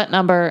 So call that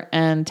number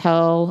and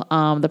tell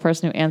the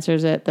person who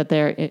answers it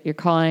that you're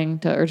calling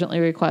to urgently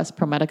request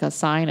ProMedica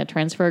sign a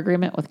transfer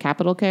agreement with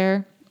Capital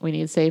Care. We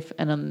need safe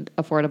and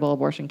affordable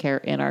abortion care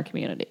in our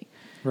community.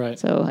 Right.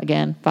 So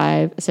again,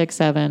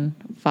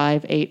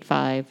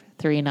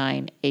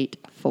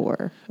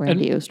 567-585-3984.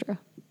 Randy Ustra.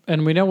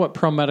 And we know what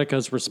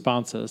ProMedica's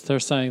response is. They're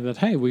saying that,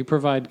 hey, we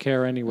provide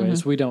care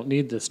anyways. We don't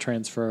need this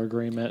transfer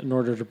agreement in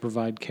order to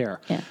provide care.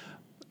 Yeah.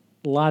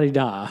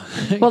 La-di-da.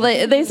 Well,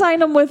 they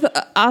signed them with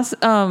us,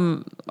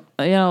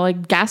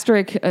 like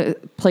gastric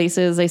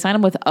places. They signed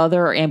them with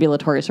other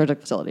ambulatory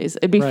surgical facilities.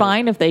 It'd be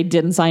fine if they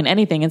didn't sign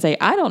anything and say,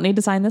 I don't need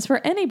to sign this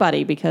for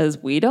anybody because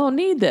we don't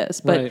need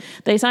this. But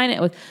they sign it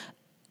with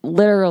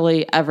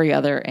literally every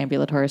other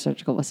ambulatory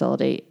surgical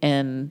facility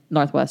in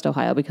Northwest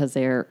Ohio because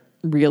they're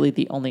really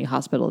the only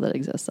hospital that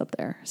exists up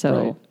there.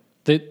 So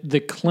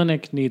the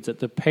clinic needs it.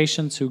 The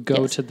patients who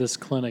go to this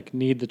clinic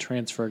need the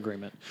transfer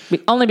agreement.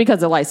 Only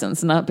because of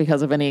license, not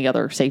because of any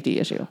other safety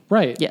issue.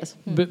 Right. Yes.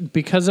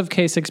 Because of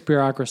Kasich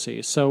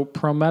bureaucracy. So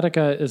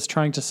ProMedica is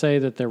trying to say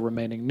that they're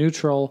remaining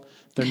neutral.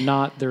 They're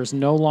not. There's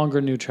no longer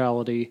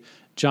neutrality.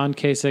 John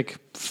Kasich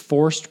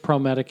forced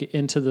ProMedica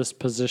into this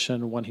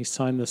position when he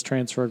signed this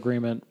transfer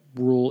agreement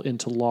rule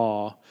into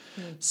law.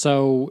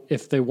 So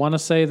if they want to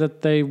say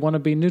that they want to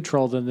be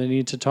neutral, then they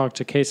need to talk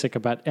to Kasich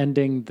about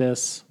ending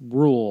this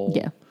rule.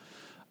 Yeah.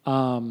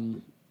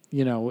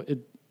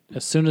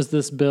 As soon as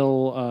this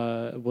bill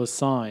was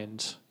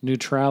signed,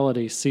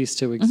 neutrality ceased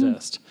to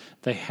exist.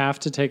 They have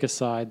to take a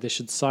side. They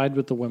should side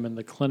with the women.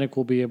 The clinic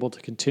will be able to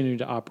continue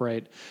to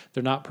operate.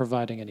 They're not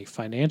providing any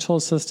financial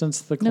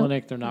assistance to the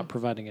clinic. They're not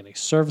providing any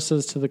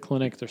services to the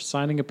clinic. They're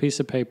signing a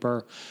piece of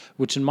paper,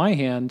 which in my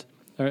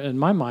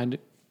mind,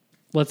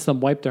 lets them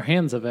wipe their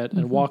hands of it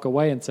and walk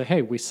away and say,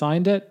 hey, we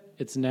signed it.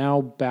 It's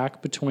now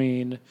back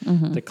between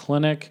the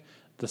clinic,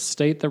 the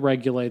state that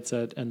regulates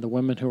it, and the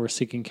women who are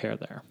seeking care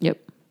there. Yep.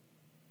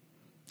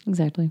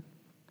 Exactly.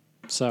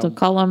 So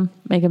call them,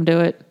 make them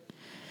do it,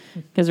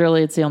 because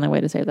really it's the only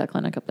way to save that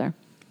clinic up there.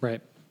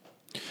 Right.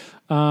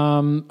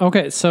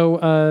 Okay,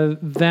 so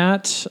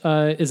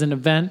that is an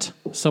event.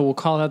 So we'll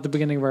call it at the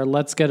beginning of our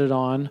Let's Get It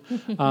On.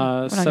 We're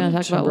not going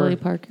to talk about Willie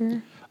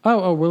Parker.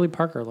 Oh, Willie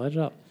Parker, light it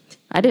up.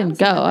 I didn't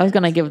go. I was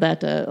going to give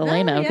that to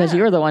Elaina because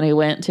you were the one who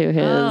went to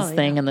his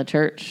thing in the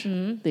church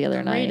the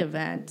other night. Great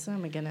event. Oh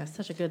my goodness,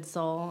 such a good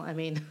soul. I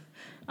mean,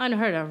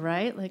 unheard of,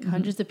 right? Like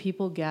hundreds of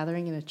people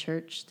gathering in a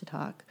church to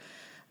talk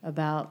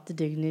about the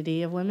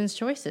dignity of women's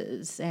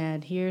choices.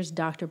 And here's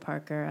Dr.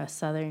 Parker, a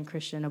Southern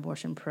Christian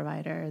abortion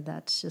provider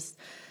that's just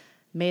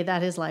made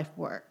that his life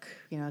work,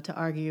 to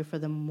argue for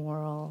the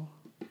moral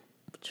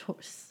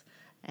choice.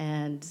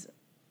 And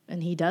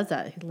he does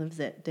that. He lives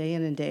it day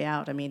in and day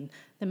out. I mean,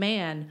 the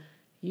man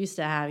used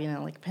to have,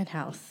 like a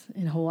penthouse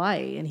in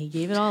Hawaii, and he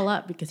gave it all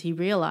up because he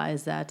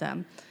realized that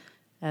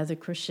as a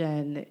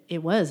Christian,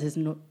 it was his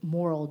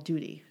moral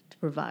duty to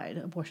provide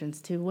abortions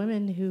to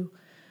women who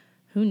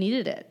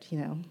needed it,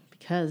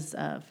 because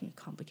of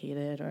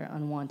complicated or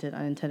unwanted,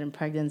 unintended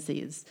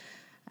pregnancies.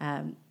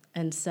 And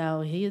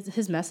so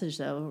his message,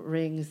 though,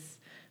 rings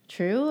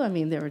true. I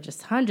mean, there were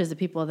just hundreds of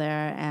people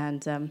there,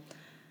 and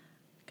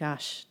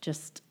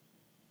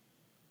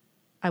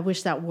I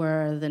wish that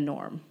were the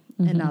norm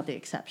and not the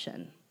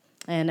exception.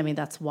 And I mean,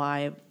 that's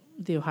why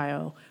the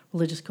Ohio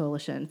Religious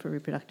Coalition for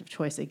Reproductive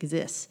Choice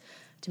exists,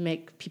 to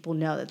make people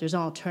know that there's an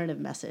alternative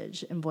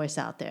message and voice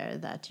out there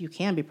that you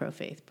can be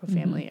pro-faith,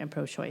 pro-family, and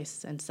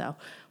pro-choice. And so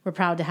we're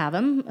proud to have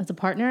him as a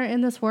partner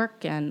in this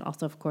work, and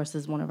also, of course,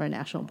 as one of our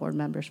national board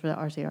members for the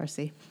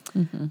RCRC.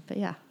 But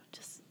yeah,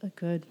 just a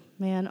good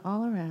man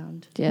all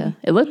around. Yeah,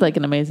 it looked like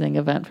an amazing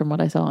event from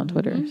what I saw on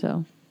Twitter.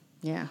 So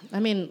yeah, I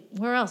mean,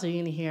 where else are you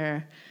going to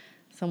hear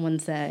someone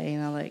say,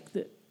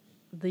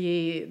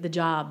 the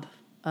job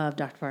of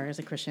Dr. Parker as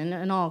a Christian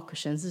and all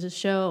Christians is to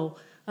show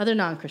other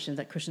non-Christians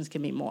that Christians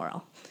can be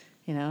moral,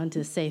 and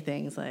to say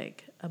things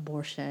like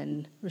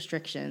abortion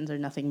restrictions are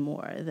nothing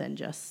more than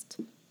just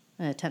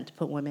an attempt to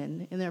put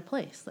women in their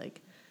place.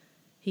 Like,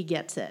 he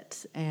gets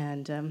it.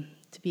 And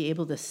to be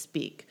able to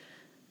speak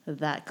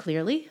that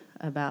clearly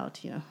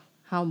about,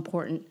 how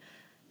important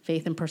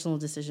faith and personal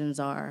decisions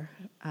are,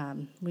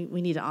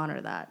 we need to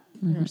honor that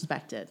and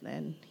respect it.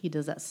 And he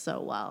does that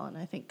so well. And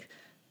I think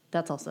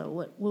that's also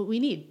what we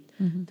need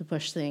to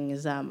push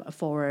things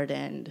forward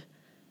and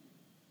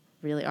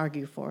really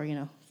argue for,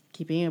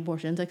 keeping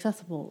abortions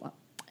accessible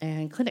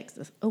and clinics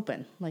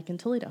open, like in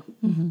Toledo.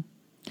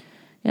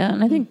 Yeah,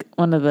 and I think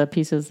one of the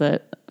pieces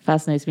that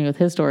fascinates me with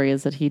his story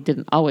is that he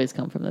didn't always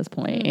come from this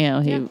point.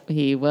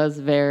 He was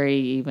very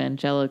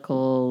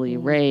evangelically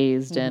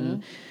raised,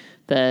 and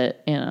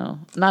that,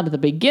 not at the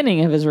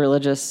beginning of his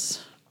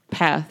religious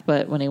path,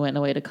 but when he went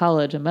away to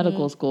college and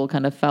medical school,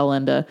 kind of fell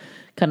into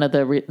kind of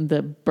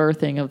the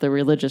birthing of the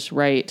religious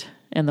right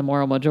and the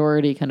moral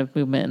majority kind of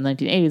movement in the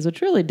 1980s,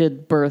 which really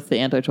did birth the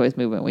anti-choice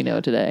movement we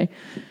know today.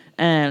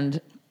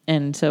 And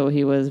so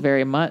he was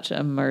very much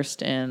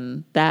immersed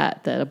in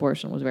that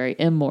abortion was very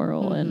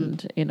immoral,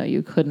 and,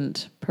 you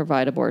couldn't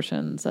provide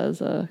abortions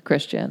as a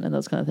Christian and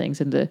those kind of things.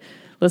 And to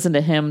listen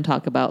to him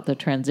talk about the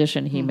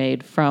transition he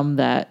made from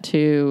that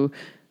to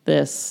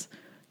this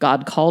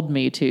God called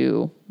me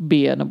to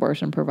be an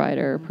abortion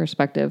provider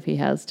perspective he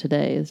has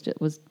today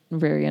was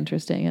very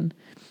interesting,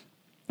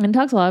 and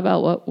talks a lot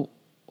about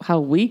how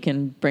we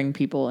can bring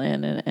people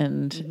in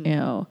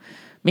and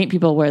meet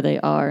people where they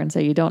are and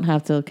say you don't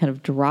have to kind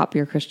of drop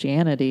your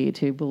Christianity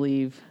to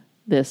believe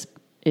this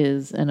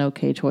is an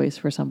okay choice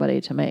for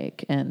somebody to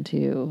make, and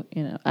to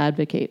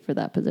advocate for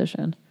that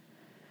position.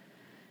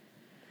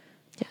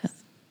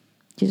 Yes.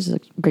 He's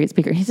just a great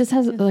speaker. He just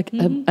has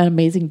an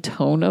amazing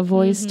tone of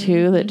voice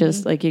too, that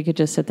just you could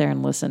just sit there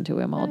and listen to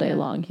him all day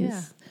long.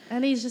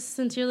 And he's just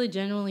sincerely,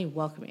 genuinely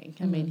welcoming.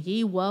 I mean,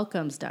 he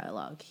welcomes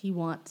dialogue. He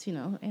wants,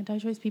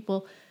 anti-choice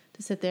people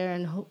to sit there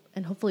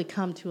and hopefully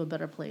come to a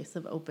better place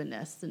of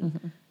openness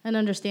and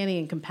understanding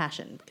and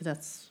compassion, because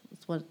that's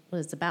what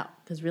it's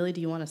about. Because really,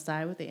 do you want to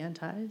side with the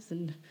antis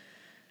and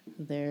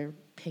their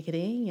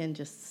picketing and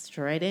just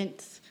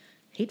strident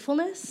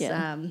hatefulness?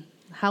 Yeah.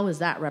 How is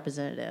that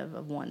representative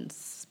of one's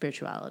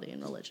spirituality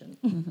and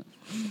religion?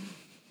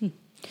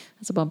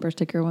 As a bumper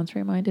sticker once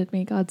reminded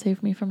me, God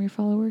save me from your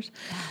followers.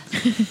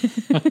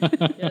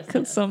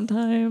 Because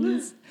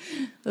sometimes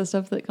the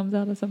stuff that comes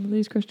out of some of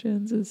these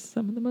Christians is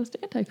some of the most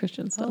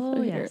anti-Christian stuff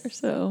I hear.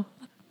 So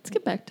let's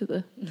get back to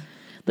the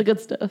good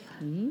stuff.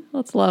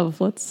 Let's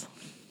love. Let's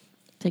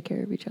take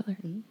care of each other.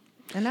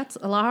 And that's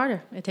a lot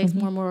harder. It takes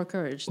more moral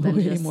courage than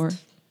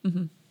just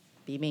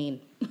be mean.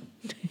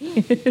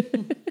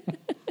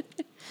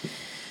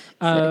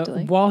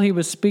 While he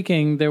was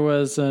speaking, there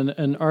was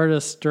an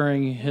artist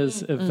during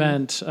his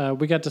event.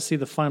 We got to see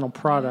the final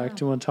product.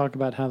 Do you want to talk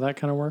about how that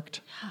kind of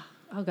worked?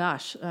 Oh,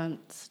 gosh.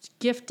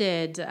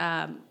 Gifted,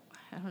 I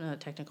don't know a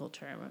technical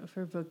term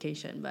for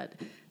vocation, but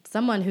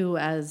someone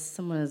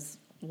is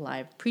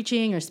live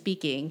preaching or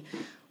speaking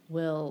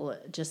will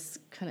just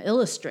kind of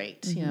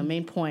illustrate,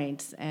 main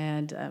points.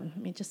 And,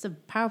 just a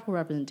powerful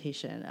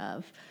representation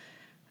of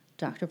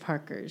Dr.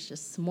 Parker's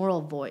just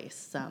moral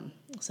voice.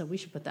 So we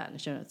should put that in the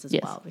show notes as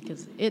well,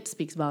 because it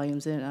speaks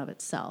volumes in and of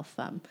itself,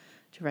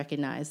 to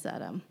recognize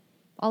that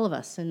all of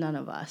us and none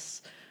of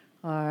us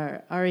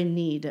are in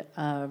need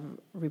of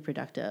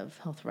reproductive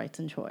health rights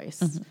and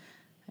choice.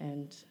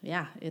 And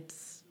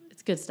it's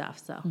good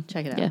stuff. So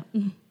check it out.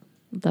 Yeah.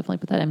 Definitely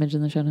put that image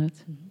in the show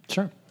notes.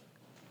 Sure.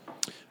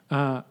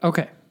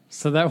 Okay.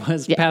 So that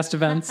was past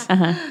events,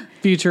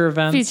 future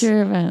events.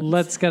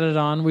 Let's get it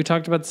on. We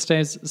talked about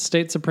the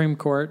state Supreme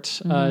Court,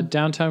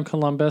 downtown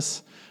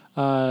Columbus,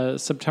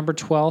 September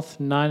 12th,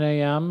 9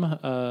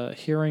 a.m.,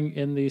 hearing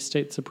in the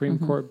state Supreme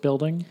Court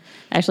building.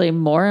 Actually,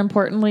 more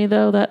importantly,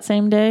 though, that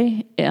same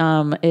day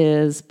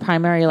is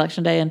primary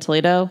election day in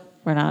Toledo.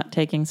 We're not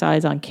taking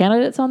sides on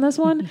candidates on this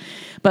one,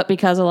 but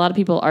because a lot of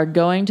people are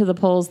going to the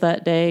polls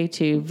that day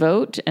to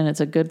vote, and it's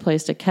a good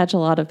place to catch a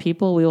lot of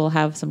people, we will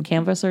have some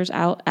canvassers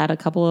out at a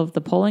couple of the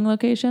polling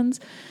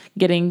locations,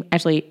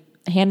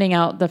 handing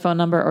out the phone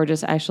number, or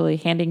just actually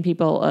handing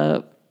people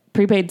a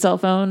prepaid cell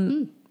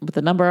phone with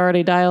the number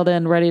already dialed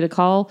in, ready to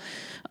call,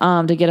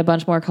 to get a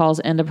bunch more calls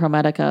into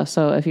ProMedica.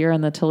 So if you're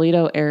in the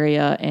Toledo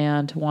area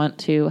and want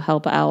to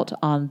help out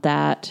on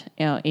that,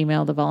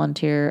 email the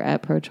volunteer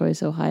at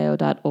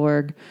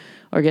prochoiceohio.org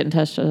or get in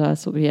touch with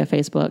us via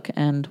Facebook,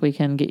 and we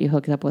can get you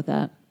hooked up with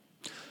that.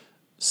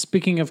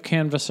 Speaking of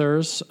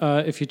canvassers,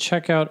 if you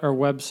check out our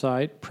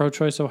website,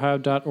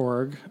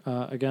 prochoiceohio.org,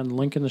 again,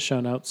 link in the show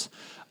notes,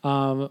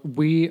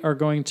 we are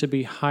going to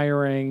be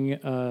hiring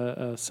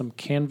some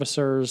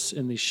canvassers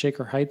in the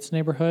Shaker Heights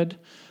neighborhood.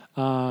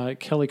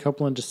 Kelly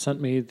Copeland just sent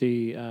me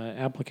the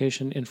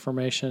application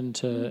information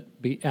to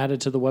be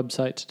added to the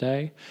website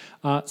today.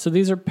 So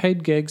these are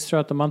paid gigs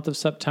throughout the month of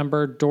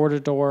September, door to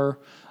door.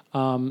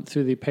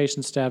 through the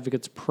Patients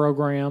Advocates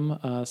Program.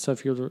 So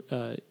if you're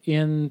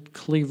in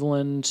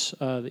Cleveland,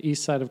 the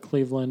east side of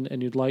Cleveland,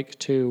 and you'd like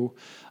to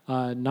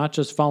not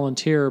just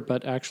volunteer,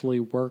 but actually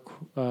work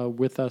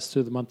with us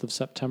through the month of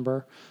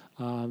September,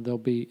 there'll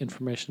be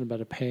information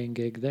about a paying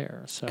gig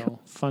there. So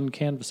fun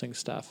canvassing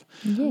stuff.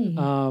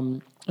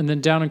 And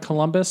then down in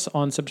Columbus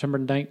on September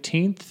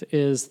 19th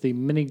is the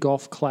Mini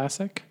Golf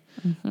Classic.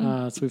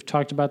 So we've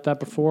talked about that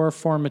before.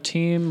 Form a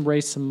team,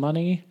 raise some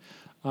money.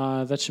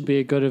 That should be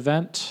a good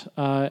event.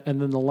 And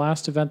then the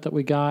last event that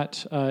we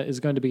got is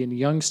going to be in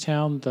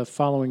Youngstown the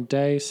following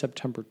day,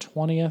 September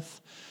 20th.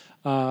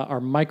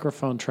 Our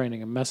microphone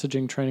training and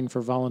messaging training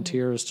for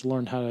volunteers to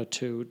learn how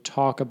to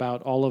talk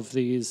about all of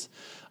these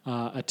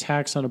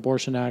attacks on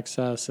abortion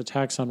access,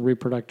 attacks on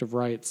reproductive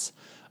rights,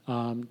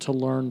 to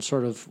learn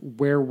sort of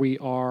where we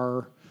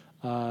are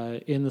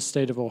in the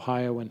state of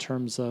Ohio in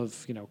terms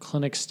of,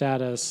 clinic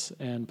status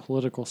and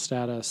political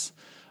status.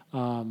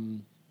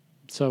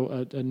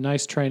 So a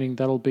nice training.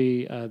 That'll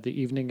be the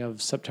evening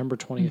of September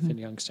 20th in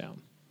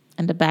Youngstown.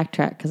 And to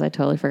backtrack, because I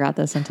totally forgot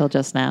this until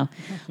just now,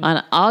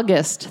 on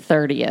August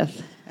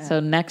 30th, so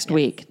next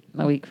week,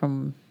 a week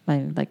from,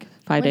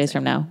 5 days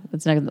from now,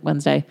 it's next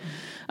Wednesday,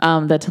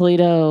 the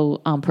Toledo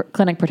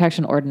Clinic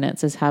Protection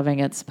Ordinance is having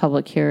its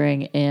public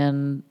hearing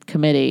in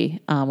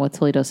committee with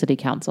Toledo City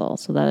Council.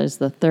 So that is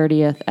the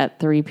 30th at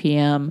 3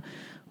 p.m.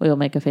 We will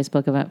make a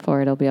Facebook event for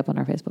it. It'll be up on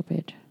our Facebook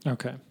page.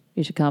 Okay.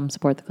 You should come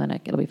support the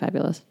clinic. It'll be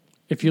fabulous.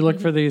 If you look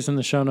for these in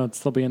the show notes,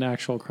 they'll be in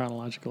actual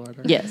chronological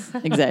order. Yes,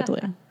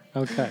 exactly.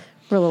 Okay.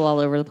 We're a little all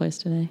over the place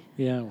today.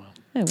 Yeah, well.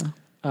 Oh, well. There's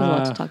a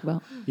lot to talk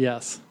about.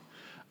 Yes.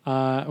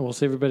 We'll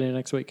see everybody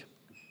next week.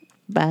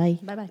 Bye.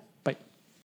 Bye-bye.